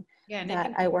something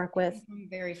that I work with.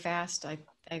 Very fast.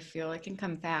 I feel it can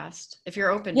come fast if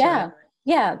you're open to it.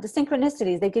 Yeah. The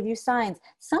synchronicities, they give you signs.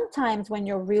 Sometimes when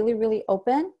you're really, really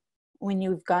open, when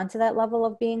you've gone to that level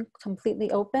of being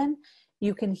completely open,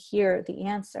 you can hear the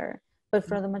answer. But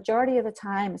for the majority of the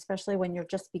time, especially when you're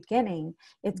just beginning,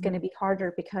 it's going to be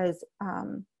harder, because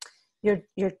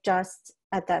you're just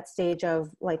at that stage of,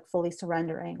 like, fully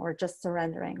surrendering, or just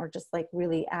like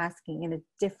really asking in a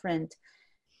different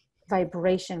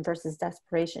vibration versus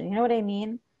desperation. You know what I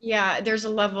mean? Yeah, there's a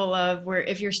level of where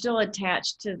if you're still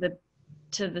attached to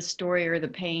the story or the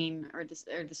pain or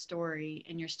the story,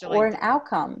 and you're still an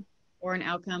outcome.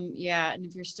 Yeah. And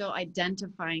if you're still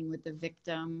identifying with the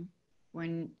victim,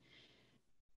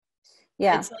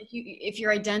 it's like if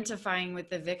you're identifying with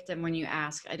the victim when you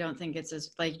ask, I don't think it's as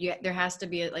there has to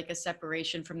be a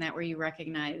separation from that, where you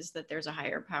recognize that there's a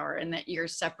higher power and that you're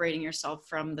separating yourself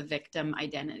from the victim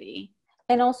identity.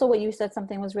 And also what you said,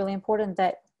 something was really important,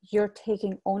 that you're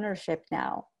taking ownership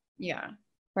now. Yeah.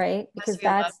 Right? Because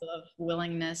Because a that's level of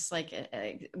willingness, like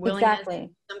willingness, exactly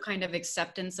some kind of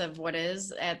acceptance of what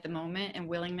is at the moment, and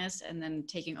willingness, and then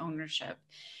taking ownership.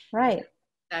 right.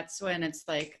 That's when it's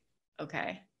like,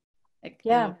 okay. Like,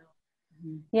 Yeah.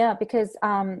 Mhm. Yeah. Because,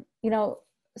 you know,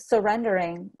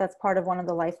 surrendering, that's part of one of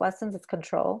the life lessons. It's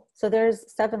control. So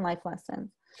there's 7 life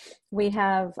lessons. We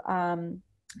have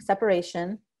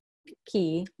separation,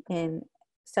 key in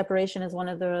separation is one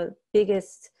of the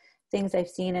biggest things I've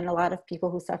seen in a lot of people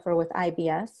who suffer with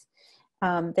IBS.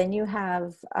 Then you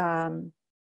have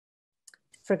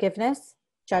forgiveness,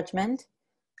 judgment,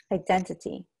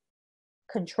 identity,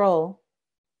 control,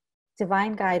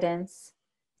 divine guidance,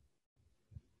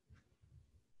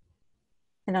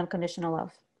 and unconditional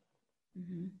love.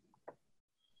 Mm-hmm.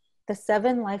 The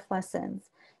 7 life lessons.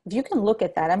 If you can look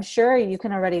at that, I'm sure you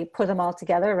can already put them all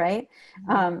together, right?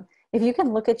 Mm-hmm. If you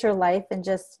can look at your life and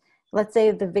just, let's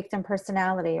say, the victim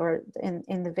personality, or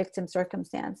in the victim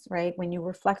circumstance, right? When you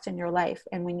reflect on your life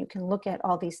and when you can look at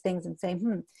all these things and say,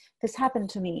 this happened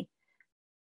to me.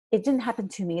 It didn't happen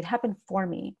to me. It happened for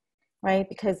me, right?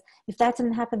 Because if that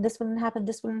didn't happen, this wouldn't happen,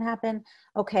 this wouldn't happen.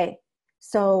 Okay,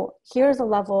 so here's a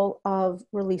level of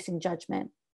releasing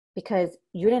judgment, because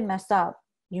you didn't mess up.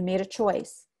 You made a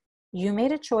choice. You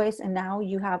made a choice, and now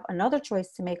you have another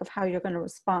choice to make of how you're going to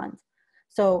respond.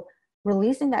 So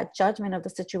releasing that judgment of the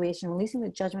situation, releasing the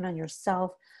judgment on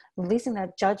yourself, releasing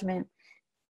that judgment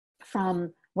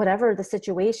from whatever the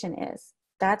situation is.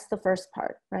 That's the first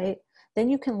part, right? Then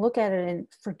you can look at it and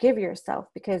forgive yourself,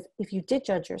 because if you did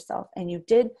judge yourself and you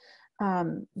did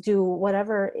do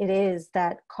whatever it is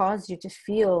that caused you to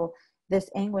feel this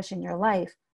anguish in your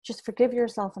life, just forgive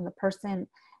yourself and the person,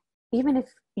 even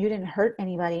if you didn't hurt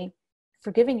anybody,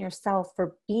 forgiving yourself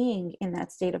for being in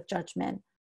that state of judgment,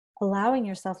 allowing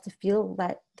yourself to feel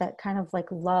that kind of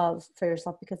like love for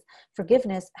yourself, because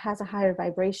forgiveness has a higher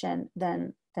vibration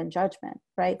than judgment,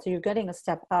 right? So you're getting a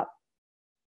step up.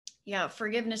 Yeah,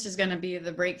 forgiveness is going to be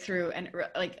the breakthrough, and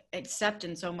like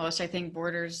acceptance almost, I think,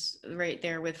 borders right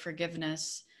there with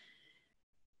forgiveness,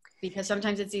 because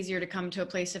sometimes it's easier to come to a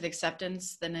place of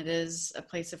acceptance than it is a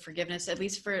place of forgiveness, at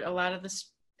least for a lot of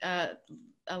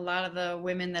the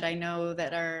women that I know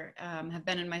that are have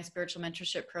been in my spiritual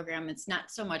mentorship program. It's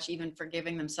not so much even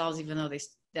forgiving themselves, even though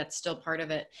that's still part of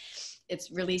it.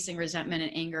 It's releasing resentment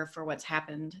and anger for what's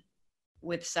happened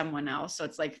with someone else. So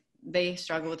it's like they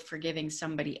struggle with forgiving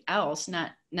somebody else,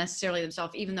 not necessarily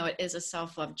themselves, even though it is a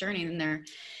self-love journey. And they're,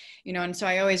 and so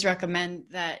I always recommend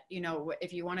that,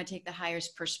 if you want to take the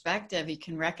highest perspective, you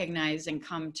can recognize and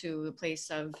come to a place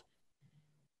of,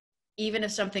 even if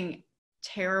something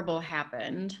terrible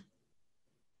happened,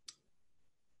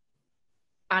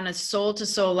 on a soul to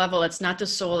soul level, it's not the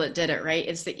soul that did it, right?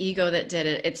 It's the ego that did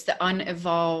it. It's the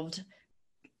unevolved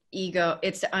ego.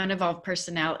 It's the unevolved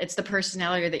personality. It's the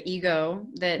personality or the ego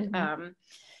that,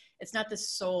 it's not the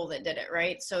soul that did it,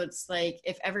 right? So it's like,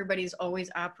 if everybody's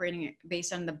always operating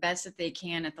based on the best that they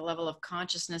can at the level of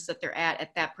consciousness that they're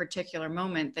at that particular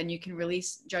moment, then you can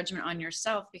release judgment on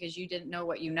yourself because you didn't know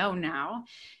what you know now.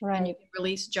 Right. And you can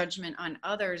release judgment on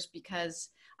others because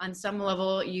on some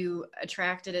level you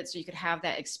attracted it so you could have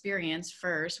that experience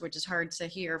first, which is hard to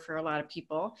hear for a lot of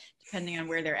people, depending on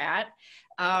where they're at.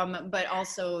 But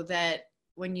also that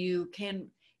when you can't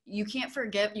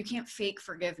forgive, you can't fake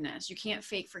forgiveness. You can't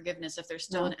fake forgiveness if there's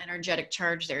still an energetic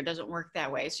charge there. It doesn't work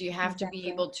that way. So you have to be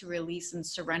able to release and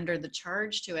surrender the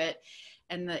charge to it.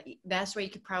 And the best way you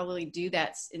could probably do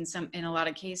that in a lot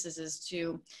of cases is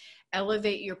to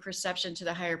elevate your perception to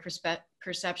the higher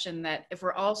perception that if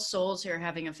we're all souls here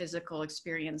having a physical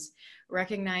experience,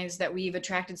 recognize that we've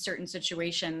attracted certain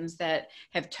situations that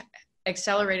have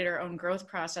accelerated our own growth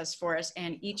process for us.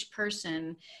 And each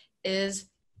person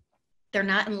they're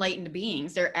not enlightened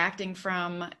beings. They're acting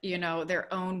from,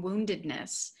 their own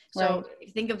woundedness. So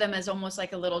think of them as almost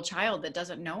like a little child that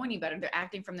doesn't know any better. They're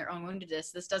acting from their own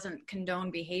woundedness. This doesn't condone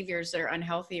behaviors that are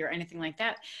unhealthy or anything like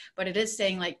that. But it is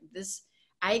saying like this,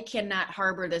 I cannot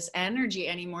harbor this energy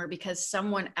anymore because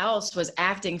someone else was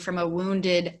acting from a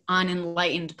wounded,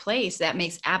 unenlightened place. That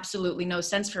makes absolutely no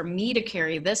sense for me to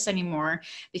carry this anymore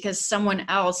because someone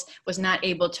else was not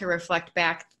able to reflect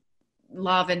back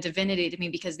love and divinity to me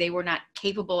because they were not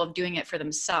capable of doing it for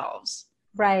themselves.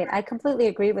 Right. I completely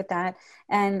agree with that.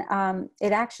 And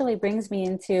it actually brings me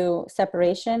into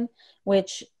separation,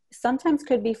 which sometimes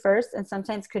could be first and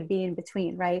sometimes could be in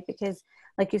between, right? Because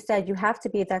like you said, you have to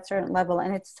be at that certain level.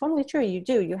 And it's totally true. You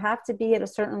do. You have to be at a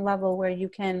certain level where you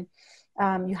can,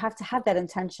 you have to have that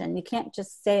intention. You can't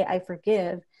just say, I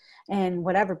forgive and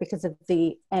whatever, because of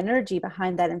the energy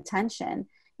behind that intention.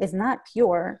 is not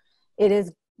pure, it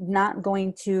is not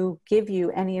going to give you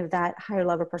any of that higher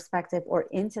level perspective or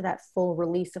into that full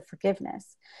release of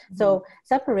forgiveness. Mm-hmm. So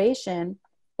separation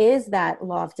is that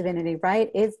law of divinity, right?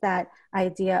 Is that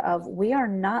idea of we are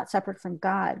not separate from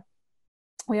God.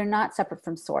 We are not separate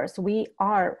from source. We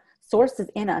are, source is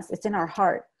in us. It's in our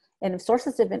heart. And if source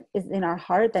is in our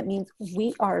heart, that means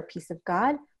we are a piece of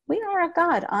God. We are a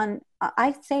God.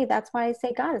 I say, that's why I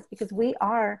say goddess, because we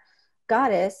are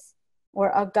goddess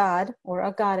or a god or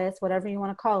a goddess, whatever you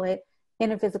want to call it,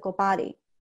 in a physical body.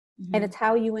 Mm-hmm. And it's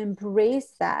how you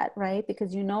embrace that, right?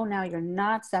 Because you know now you're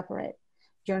not separate.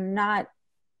 You're not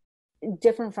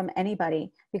different from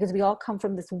anybody, because we all come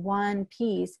from this one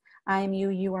piece. I am you,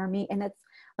 you are me. And it's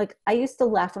like, I used to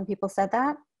laugh when people said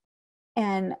that.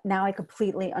 And now I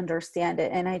completely understand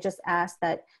it. And I just ask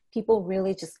that people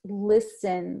really just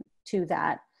listen to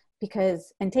that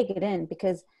and take it in,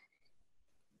 because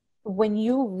when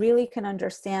you really can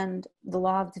understand the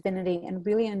law of divinity and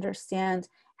really understand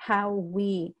how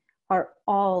we are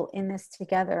all in this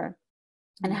together,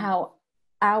 and how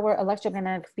our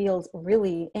electromagnetic fields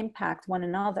really impact one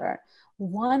another,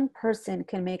 one person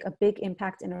can make a big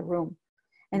impact in a room,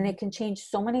 and it can change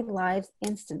so many lives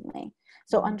instantly.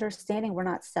 So understanding we're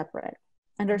not separate,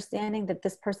 understanding that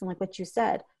this person, like what you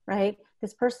said, right?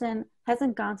 This person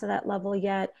hasn't gone to that level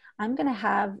yet. I'm going to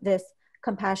have this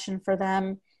compassion for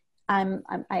them.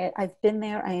 I've been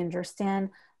there. I understand.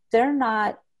 They're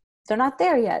not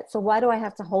there yet. So why do I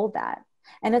have to hold that?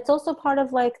 And it's also part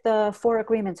of like the 4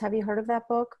 agreements. Have you heard of that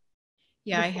book?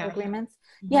 Yeah, I have. Agreements.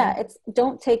 Mm-hmm. Yeah. It's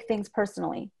don't take things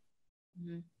personally.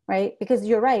 Mm-hmm. Right. Because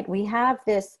you're right. We have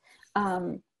this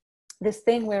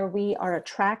thing where we are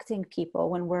attracting people.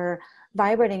 When we're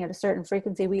vibrating at a certain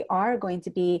frequency, we are going to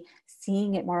be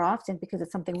seeing it more often, because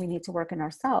it's something we need to work in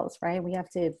ourselves, right? We have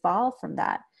to evolve from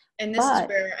that. And this is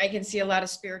where I can see a lot of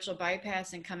spiritual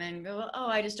bypass and come in and go, oh,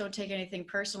 I just don't take anything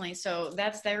personally. So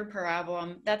that's their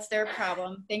problem. That's their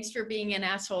problem. Thanks for being an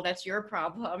asshole. That's your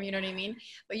problem. You know what I mean?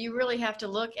 But you really have to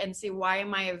look and see, why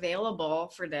am I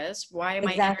available for this? Why am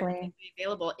I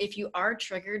available? If you are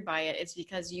triggered by it, it's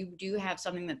because you do have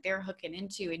something that they're hooking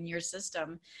into in your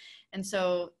system. And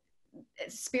so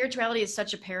spirituality is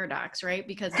such a paradox, right?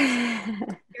 Because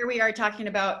here we are talking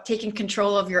about taking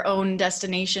control of your own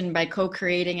destination by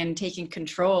co-creating and taking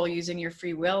control using your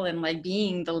free will, and like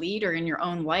being the leader in your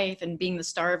own life and being the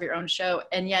star of your own show,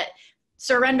 and yet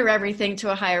surrender everything to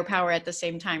a higher power at the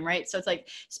same time, right? So it's like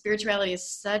spirituality is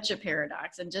such a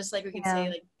paradox. And just like we can say,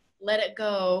 like, let it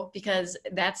go, because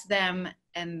that's them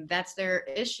and that's their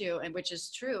issue, and which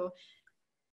is true.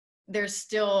 There's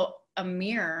still a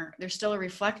mirror, there's still a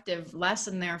reflective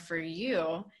lesson there for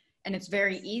you. And it's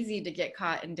very easy to get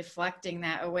caught in deflecting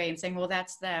that away and saying, well,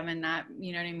 that's them and not,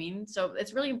 you know what I mean? So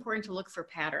it's really important to look for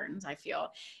patterns, I feel.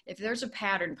 If there's a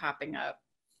pattern popping up.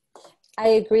 I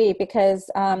agree, because,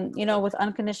 with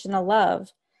unconditional love,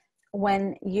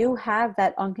 when you have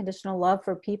that unconditional love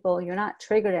for people, you're not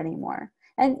triggered anymore.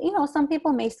 And, some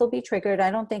people may still be triggered.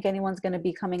 I don't think anyone's going to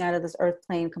be coming out of this earth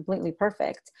plane completely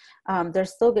perfect.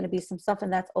 There's still going to be some stuff.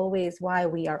 And that's always why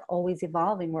we are always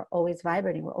evolving. We're always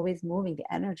vibrating. We're always moving.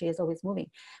 The energy is always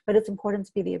moving. But it's important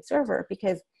to be the observer,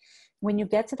 because when you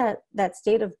get to that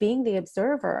state of being the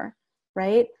observer,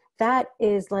 right, that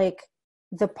is like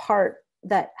the part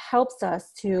that helps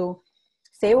us to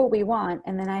say what we want.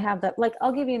 And then I have that, like,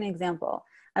 I'll give you an example.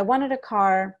 I wanted a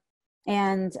car.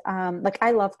 And I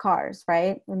love cars,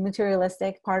 right? The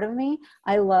materialistic part of me,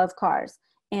 I love cars.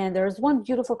 And there was one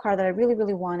beautiful car that I really,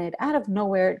 really wanted. Out of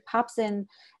nowhere, it pops in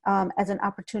as an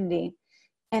opportunity.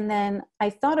 And then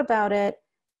I thought about it,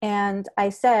 and I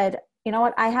said, you know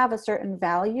what? I have a certain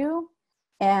value,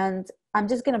 and I'm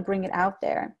just going to bring it out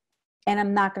there. And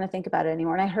I'm not going to think about it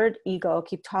anymore. And I heard ego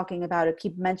keep talking about it,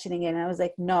 keep mentioning it. And I was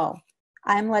like, no,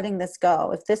 I'm letting this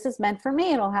go. If this is meant for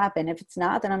me, it'll happen. If it's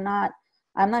not, then I'm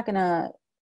not going to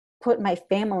put my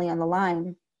family on the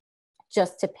line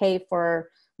just to pay for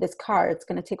this car. It's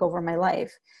going to take over my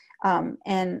life.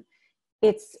 And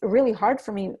it's really hard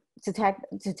for me to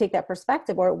take that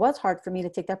perspective, or it was hard for me to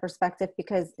take that perspective,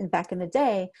 because back in the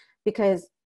day, because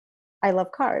I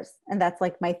love cars, and that's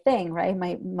like my thing, right?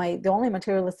 The only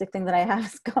materialistic thing that I have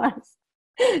is cars.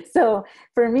 So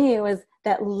for me, it was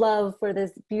that love for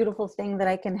this beautiful thing that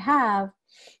I can have.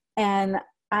 And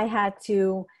I had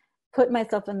to put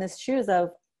myself in this shoes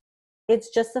of, it's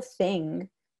just a thing.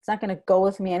 It's not going to go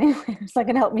with me anywhere. It's not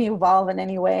going to help me evolve in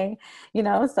any way,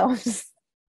 so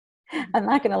I'm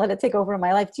not going to let it take over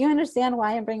my life. Do you understand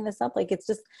why I'm bringing this up? Like, it's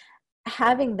just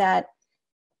having that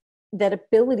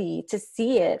ability to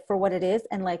see it for what it is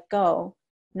and let go,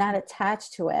 not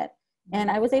attach to it. And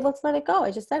I was able to let it go.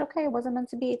 I just said, okay, it wasn't meant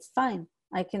to be. It's fine.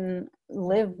 I can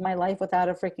live my life without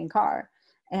a freaking car.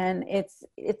 And it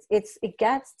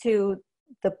gets to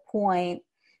the point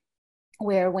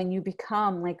where when you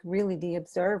become like really the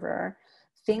observer,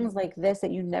 things like this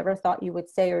that you never thought you would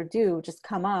say or do just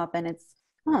come up, and it's,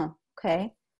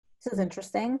 okay, this is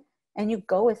interesting. And you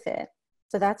go with it.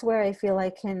 So that's where I feel I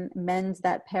can mend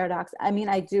that paradox. I mean,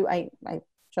 I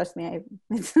trust me,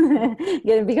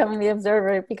 becoming the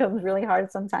observer, it becomes really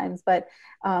hard sometimes. But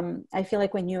I feel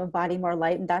like when you embody more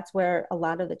light, and that's where a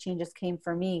lot of the changes came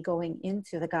for me going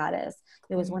into the goddess.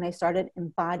 It was when I started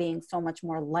embodying so much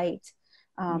more light,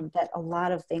 that a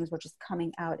lot of things were just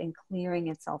coming out and clearing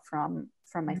itself from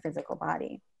my physical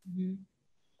body.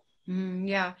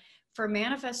 Yeah. For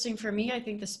manifesting, for me, I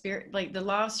think the spirit, like the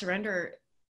law of surrender,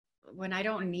 when I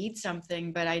don't need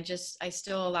something, but I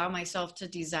still allow myself to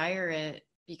desire it,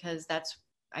 because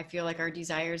I feel like our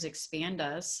desires expand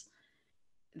us.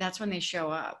 That's when they show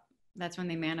up. That's when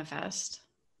they manifest.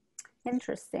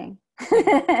 Interesting.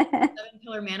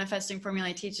 7-pillar manifesting formula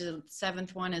I teach, the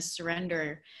 7th one is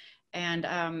surrender.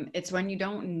 And it's when you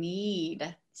don't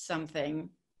need something,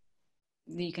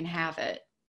 you can have it.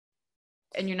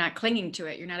 And you're not clinging to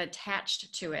it. You're not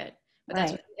attached to it. But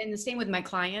that's right. And the same with my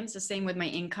clients, the same with my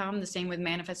income, the same with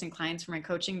manifesting clients for my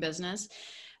coaching business.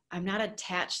 I'm not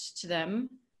attached to them.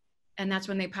 And that's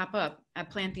when they pop up. I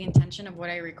plant the intention of what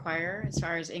I require as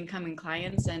far as income and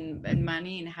clients and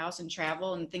money and house and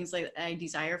travel and things like I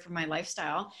desire for my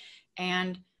lifestyle.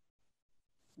 And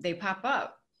they pop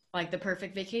up. Like the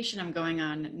perfect vacation I'm going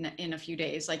on in a few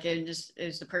days. Like it just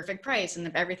is the perfect price and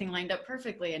everything lined up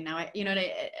perfectly. And now and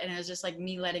it was just like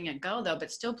me letting it go though,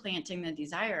 but still planting the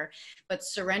desire, but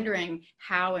surrendering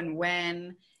how and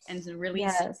when, and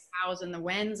releasing the hows and the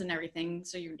whens and everything.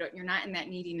 So you're not in that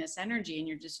neediness energy, and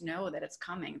you just know that it's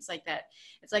coming. It's like that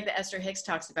Esther Hicks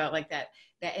talks about, like that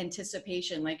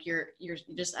anticipation, like you're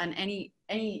just on in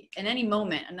any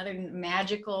moment, another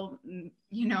magical thing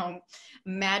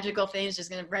is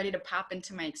just ready to pop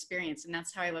into my experience. And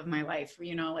that's how I live my life,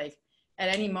 like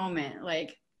at any moment.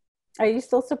 Like, are you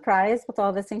still surprised with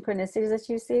all the synchronicities that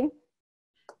you see?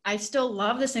 I still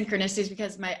love the synchronicities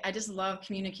because I just love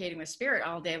communicating with spirit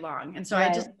all day long. And so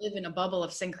right. I just live in a bubble of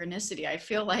synchronicity. I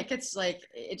feel like it's like,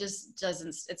 it just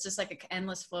doesn't, it's just like an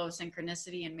endless flow of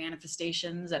synchronicity and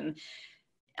manifestations. And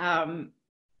I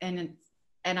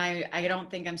don't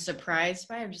think I'm surprised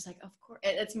by it. I'm just like, of course.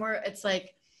 It's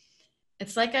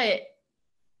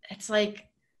like,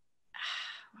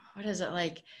 what is it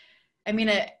like? I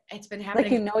mean, it's been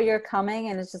happening. Like, you're coming,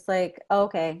 and it's just like,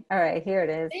 okay, all right, here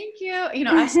it is. Thank you.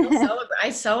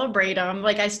 I celebrate them.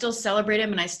 Like I still celebrate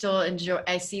them, and I still enjoy,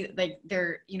 I see like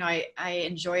they're, I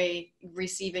enjoy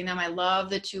receiving them. I love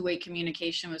the two-way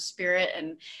communication with spirit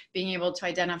and being able to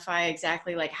identify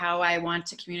exactly like how I want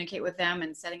to communicate with them,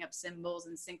 and setting up symbols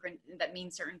and that mean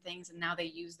certain things. And now they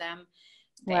use them.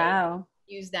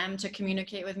 Use them to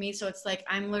communicate with me. So it's like,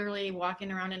 I'm literally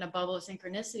walking around in a bubble of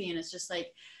synchronicity, and it's just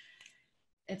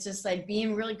like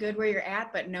being really good where you're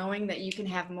at, but knowing that you can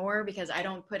have more, because I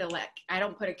don't put a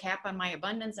cap on my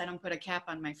abundance. I don't put a cap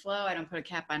on my flow. I don't put a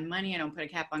cap on money. I don't put a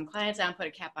cap on clients. I don't put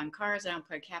a cap on cars. I don't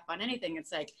put a cap on anything.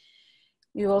 It's like,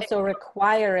 you also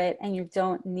require it, and you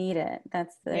don't need it.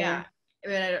 That's the,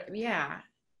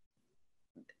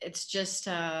 it's just,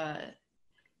 that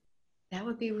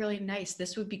would be really nice.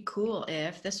 This would be cool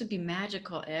if, this would be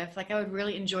magical if, like, I would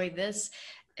really enjoy this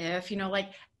if,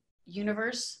 like,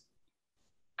 universe,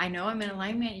 I know I'm in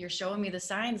alignment. You're showing me the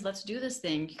signs. Let's do this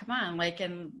thing. Come on.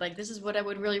 This is what I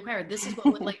would really require. This is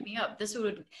what would light me up. This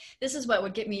is what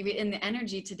would get me in the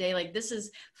energy today. Like, this is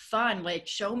fun. Like,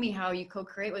 show me how you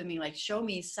co-create with me. Like, show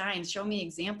me signs, show me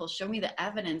examples, show me the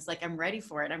evidence. Like, I'm ready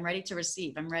for it. I'm ready to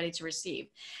receive. I'm ready to receive.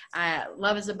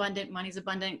 Love is abundant. Money's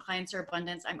abundant. Clients are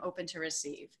abundant. I'm open to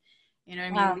receive. You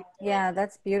know what I mean? Yeah.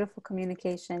 That's beautiful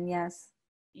communication. Yes.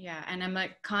 Yeah. And I'm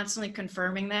like constantly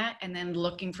confirming that, and then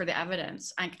looking for the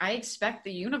evidence. I expect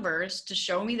the universe to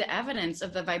show me the evidence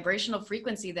of the vibrational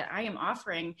frequency that I am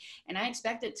offering. And I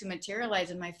expect it to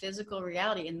materialize in my physical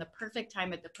reality in the perfect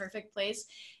time, at the perfect place,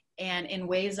 and in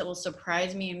ways that will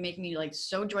surprise me and make me like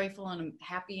so joyful and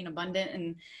happy and abundant,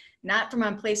 and not from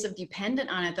a place of dependent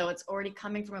on it though. It's already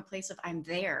coming from a place of I'm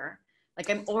there. Like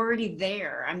I'm already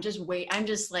there. I'm just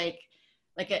it's like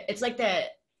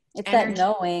that. It's energy. that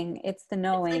knowing. It's the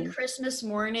knowing. It's like Christmas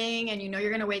morning, and you're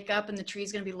going to wake up and the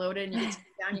tree's going to be loaded, and you get to sit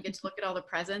down, you get to look at all the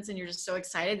presents, and you're just so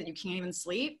excited that you can't even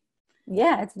sleep.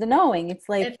 Yeah, it's the knowing. It's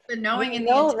like, it's the knowing, and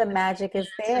the magic is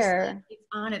there. Like, it's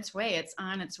on its way. It's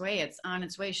on its way. It's on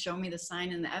its way. Show me the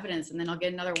sign and the evidence, and then I'll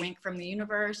get another wink from the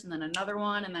universe, and then another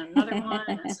one, and then another one.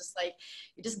 And it's just like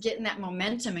you're just getting that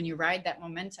momentum, and you ride that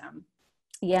momentum.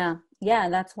 Yeah,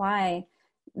 that's why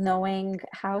knowing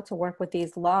how to work with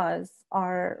these laws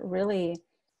are really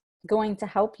going to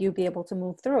help you be able to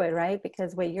move through it, right?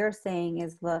 Because what you're saying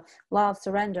is the law of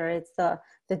surrender. It's the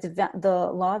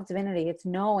law of divinity. It's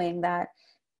knowing that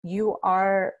you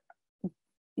are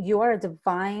a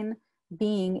divine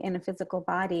being in a physical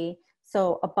body.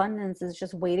 So abundance is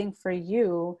just waiting for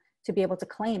you to be able to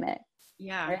claim it.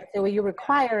 Yeah. Right? So you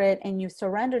require it and you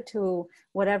surrender to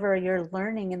whatever you're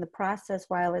learning in the process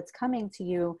while it's coming to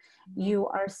you, you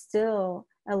are still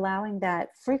allowing that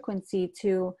frequency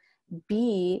to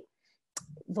be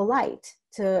the light,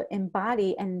 to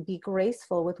embody and be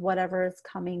graceful with whatever is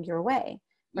coming your way.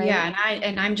 Right? Yeah,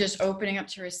 and I'm just opening up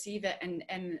to receive it,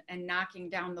 and knocking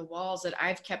down the walls that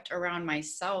I've kept around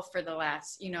myself for the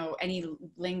last, any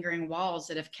lingering walls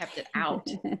that have kept it out.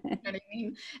 You know what I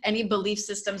mean? Any belief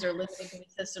systems or limiting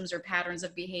belief systems or patterns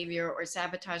of behavior or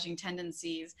sabotaging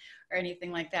tendencies or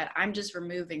anything like that. I'm just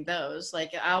removing those.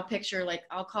 Like I'll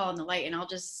call on the light and I'll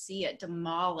just see it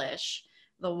demolish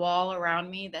the wall around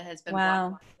me that has been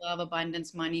blocking love,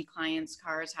 abundance, money, clients,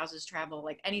 cars, houses, travel,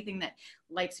 like anything that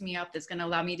lights me up that's going to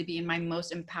allow me to be in my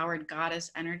most empowered goddess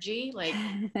energy, like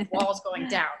walls going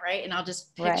down, right? And I'll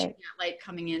just picture that light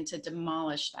coming in to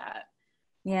demolish that.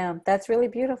 Yeah, that's really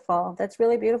beautiful. That's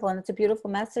really beautiful. And it's a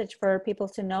beautiful message for people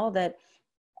to know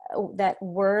that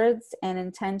words and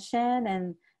intention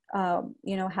and,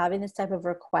 having this type of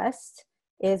request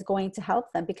is going to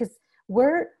help them, because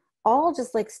we're all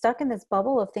just like stuck in this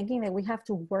bubble of thinking that we have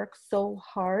to work so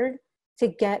hard to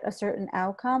get a certain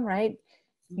outcome, right?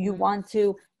 You want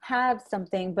to have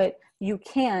something, but you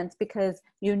can't because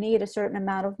you need a certain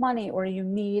amount of money, or you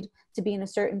need to be in a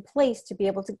certain place to be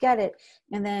able to get it.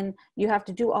 And then you have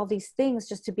to do all these things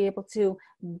just to be able to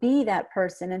be that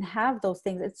person and have those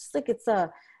things. It's like, it's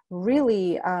a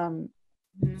really,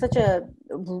 such a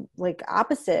like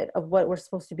opposite of what we're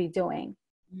supposed to be doing.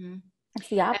 It's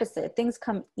the opposite. Things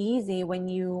come easy when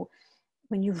you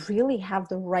really have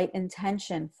the right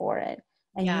intention for it,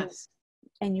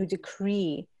 and you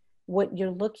decree what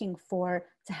you're looking for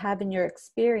to have in your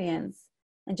experience,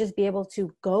 and just be able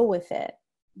to go with it.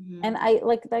 And I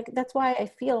like that's why I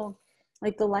feel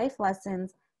like the life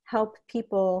lessons help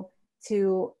people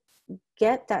to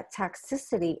get that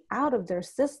toxicity out of their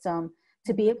system,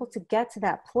 to be able to get to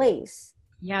that place.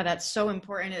 Yeah, that's so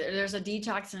important. There's a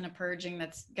detox and a purging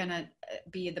that's going to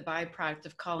be the byproduct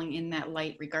of calling in that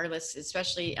light, regardless,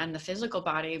 especially on the physical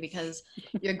body, because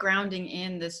you're grounding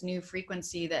in this new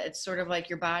frequency that it's sort of like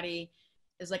your body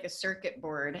is like a circuit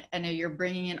board, and you're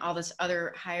bringing in all this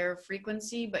other higher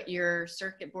frequency, but your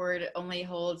circuit board only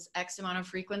holds X amount of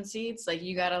frequency. It's like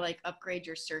you got to like upgrade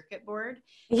your circuit board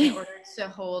in order to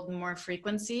hold more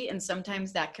frequency. And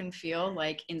sometimes that can feel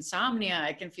like insomnia.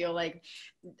 It can feel like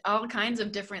all kinds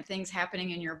of different things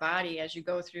happening in your body as you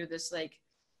go through this, like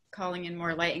calling in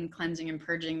more light and cleansing and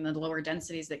purging the lower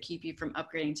densities that keep you from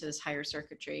upgrading to this higher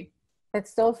circuitry.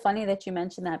 It's so funny that you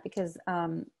mentioned that, because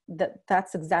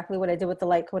that's exactly what I did with the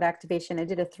light code activation. I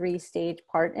did a 3-stage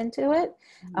part into it.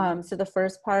 So the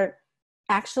first part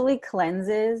actually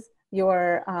cleanses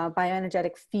your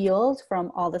bioenergetic field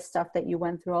from all the stuff that you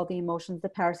went through, all the emotions, the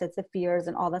parasites, the fears,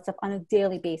 and all that stuff on a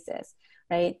daily basis,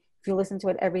 right? If you listen to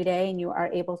it every day and you are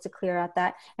able to clear out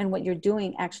that, and what you're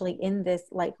doing actually in this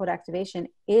light code activation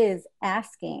is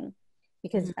asking,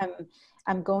 because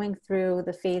I'm going through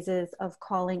the phases of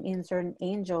calling in certain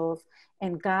angels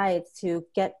and guides to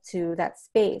get to that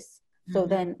space. So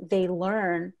then they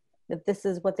learn that this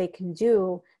is what they can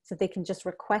do, so they can just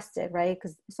request it, right?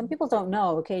 Because some people don't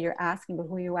know, okay, you're asking, but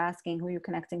who are you asking? Who are you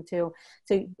connecting to?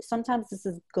 So sometimes this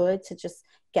is good to just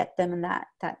get them in that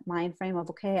mind frame of,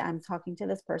 okay, I'm talking to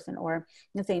this person or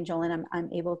this angel, and I'm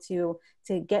able to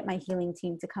get my healing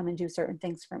team to come and do certain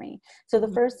things for me. So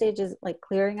the first stage is like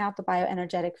clearing out the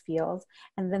bioenergetic fields.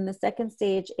 And then the second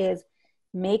stage is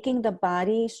making the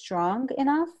body strong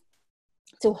enough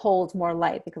to hold more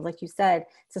light, because like you said,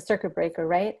 it's a circuit breaker,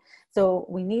 right? So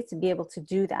we need to be able to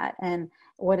do that. And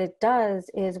what it does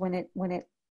is when it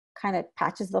kind of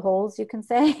patches the holes, you can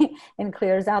say, and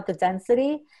clears out the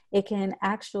density, it can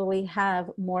actually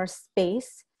have more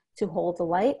space to hold the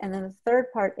light. And then the third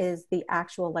part is the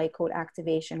actual light code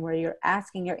activation, where you're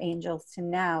asking your angels to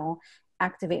now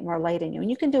activate more light in you. And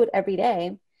you can do it every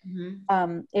day.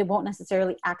 It won't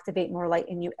necessarily activate more light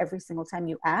in you every single time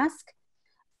you ask,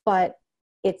 but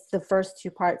it's the first two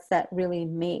parts that really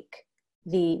make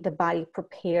the body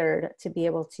prepared to be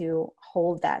able to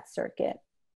hold that circuit.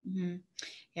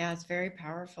 Yeah, it's very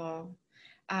powerful.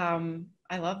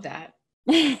 I love that.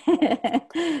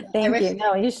 I Thank wish. you.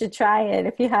 No, you should try it.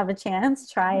 If you have a chance,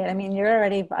 try it. I mean, you're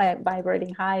already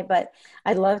vibrating high, but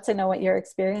I'd love to know what your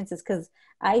experience is, because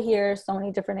I hear so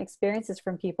many different experiences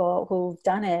from people who've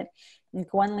done it.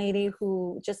 Like one lady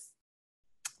who just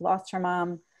lost her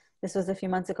mom. This was a few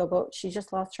months ago, but she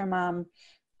just lost her mom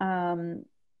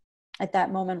at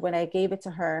that moment when I gave it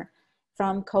to her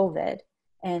from COVID.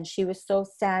 And she was so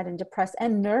sad and depressed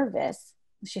and nervous.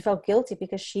 She felt guilty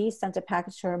because she sent a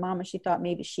package to her mom and she thought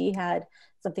maybe she had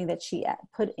something that she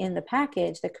put in the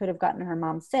package that could have gotten her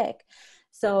mom sick.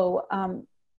 So,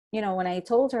 when I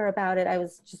told her about it, I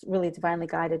was just really divinely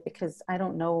guided, because I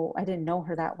didn't know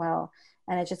her that well.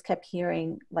 And I just kept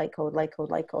hearing light code, light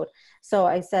code, light code. So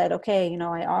I said, okay,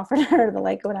 I offered her the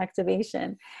light code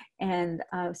activation, and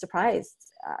I was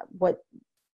surprised.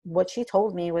 What she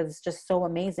told me was just so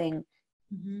amazing.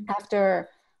 Mm-hmm. After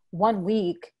 1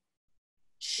 week,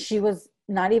 she was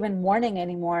not even mourning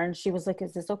anymore. And she was like,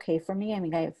 is this okay for me? I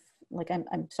mean,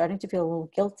 I'm starting to feel a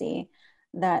little guilty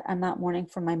that I'm not mourning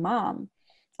for my mom.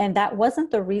 And that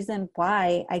wasn't the reason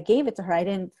why I gave it to her. I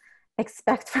didn't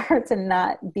expect for her to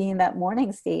not be in that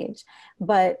mourning stage,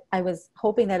 but I was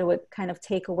hoping that it would kind of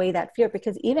take away that fear,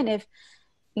 because even if,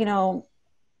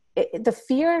 the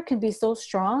fear can be so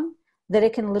strong that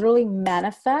it can literally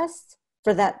manifest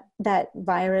for that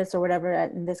virus or whatever,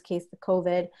 in this case, the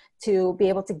COVID, to be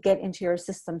able to get into your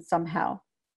system somehow.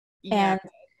 Yeah.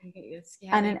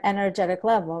 And on an energetic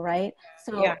level, right?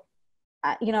 So, yeah.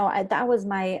 That was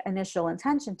my initial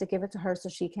intention, to give it to her so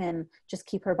she can just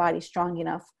keep her body strong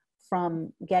enough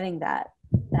from getting that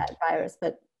virus.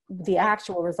 But the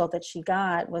actual result that she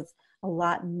got was a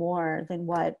lot more than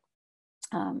what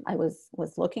I was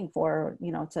looking for,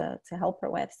 to help her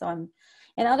with. So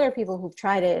and other people who've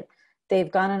tried it,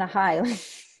 they've gone on a high.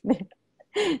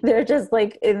 They're just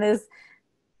like in this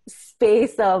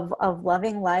space of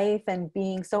loving life and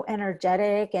being so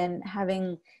energetic and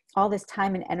having all this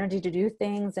time and energy to do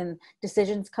things, and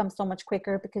decisions come so much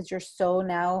quicker because you're so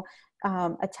now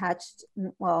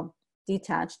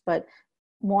detached, but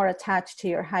more attached to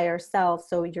your higher self.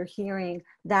 So you're hearing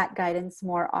that guidance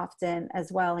more often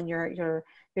as well. And you're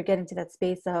getting to that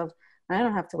space of, I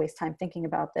don't have to waste time thinking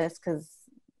about this because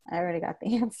I already got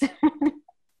the answer.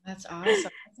 That's awesome.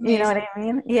 That's You know what I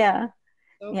mean? Yeah.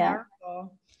 So Yeah.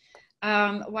 powerful.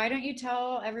 Why don't you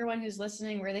tell everyone who's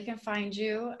listening where they can find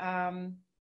you?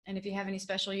 And if you have any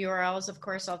special URLs, of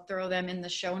course, I'll throw them in the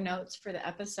show notes for the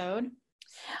episode.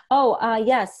 Oh,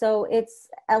 yes. So it's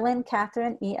Ellyn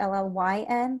Katherine,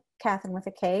 ELLYN, Katherine with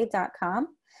a K.com.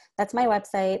 That's my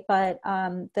website. But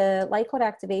the light code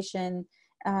activation,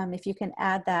 if you can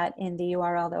add that in the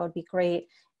URL, that would be great.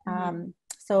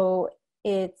 So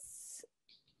if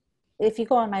you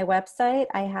go on my website,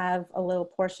 I have a little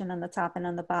portion on the top and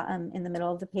on the bottom in the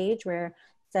middle of the page where it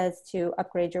says to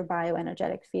upgrade your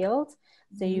bioenergetic field.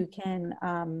 So you can,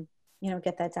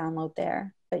 get that download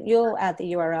there. But you'll add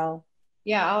the URL.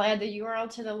 Yeah, I'll add the URL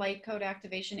to the light code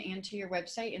activation and to your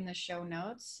website in the show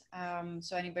notes.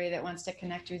 So anybody that wants to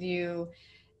connect with you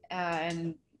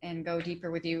and go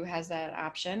deeper with you has that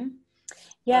option.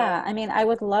 Yeah, I mean, I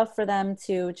would love for them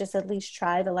to just at least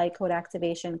try the light code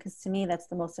activation, because to me, that's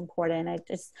the most important.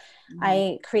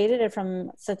 I created it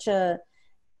from such a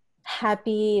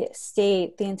happy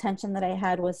state. The intention that I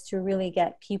had was to really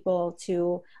get people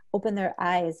to open their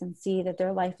eyes and see that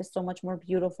their life is so much more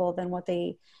beautiful than what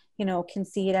they, can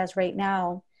see it as right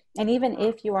now. And even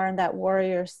if you are in that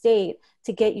warrior state,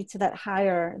 to get you to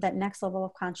that next level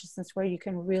of consciousness where you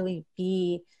can really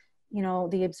be,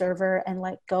 the observer and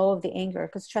let go of the anger.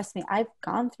 Because trust me, I've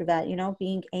gone through that,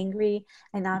 being angry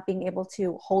and not being able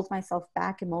to hold myself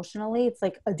back emotionally. It's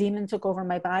like a demon took over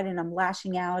my body and I'm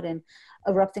lashing out and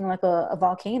erupting like a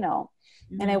volcano.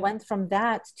 And I went from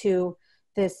that to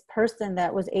this person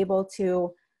that was able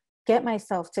to get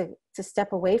myself to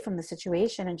step away from the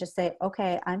situation and just say,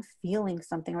 okay, I'm feeling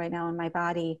something right now in my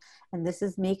body and this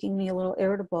is making me a little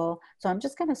irritable. So I'm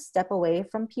just going to step away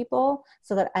from people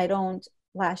so that I don't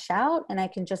lash out and I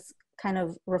can just kind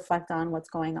of reflect on what's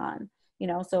going on,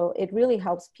 so it really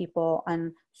helps people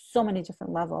on so many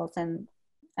different levels. And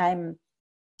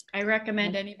I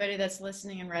recommend anybody that's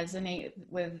listening and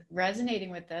resonating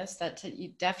with this,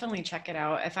 you definitely check it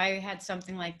out. If I had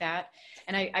something like that,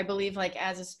 and I believe, like,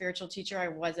 as a spiritual teacher, I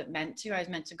was meant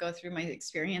to go through my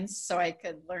experience so I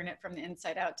could learn it from the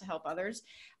inside out to help others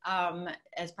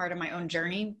as part of my own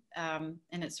journey. And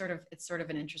it's sort of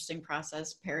an interesting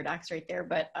process, paradox right there.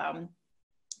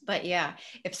 But yeah,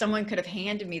 if someone could have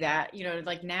handed me that,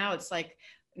 like now it's like,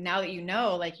 now that you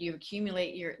know, like you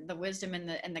accumulate the wisdom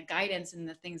and the guidance and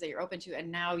the things that you're open to,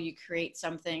 and now you create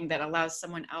something that allows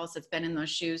someone else that's been in those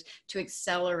shoes to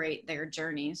accelerate their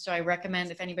journey. So I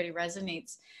recommend, if anybody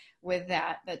resonates with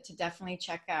that to definitely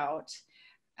check out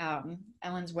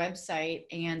Ellyn's website,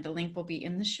 and the link will be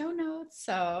in the show notes.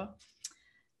 So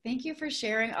thank you for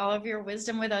sharing all of your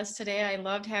wisdom with us today. I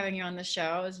loved having you on the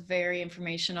show. It was very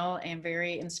informational and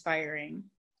very inspiring.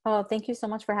 Oh, thank you so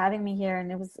much for having me here.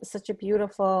 And it was such a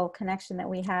beautiful connection that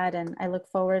we had. And I look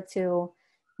forward to,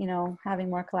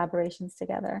 having more collaborations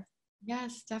together.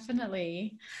 Yes,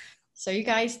 definitely. So you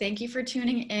guys, thank you for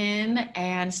tuning in,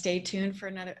 and stay tuned for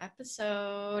another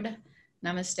episode.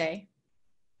 Namaste.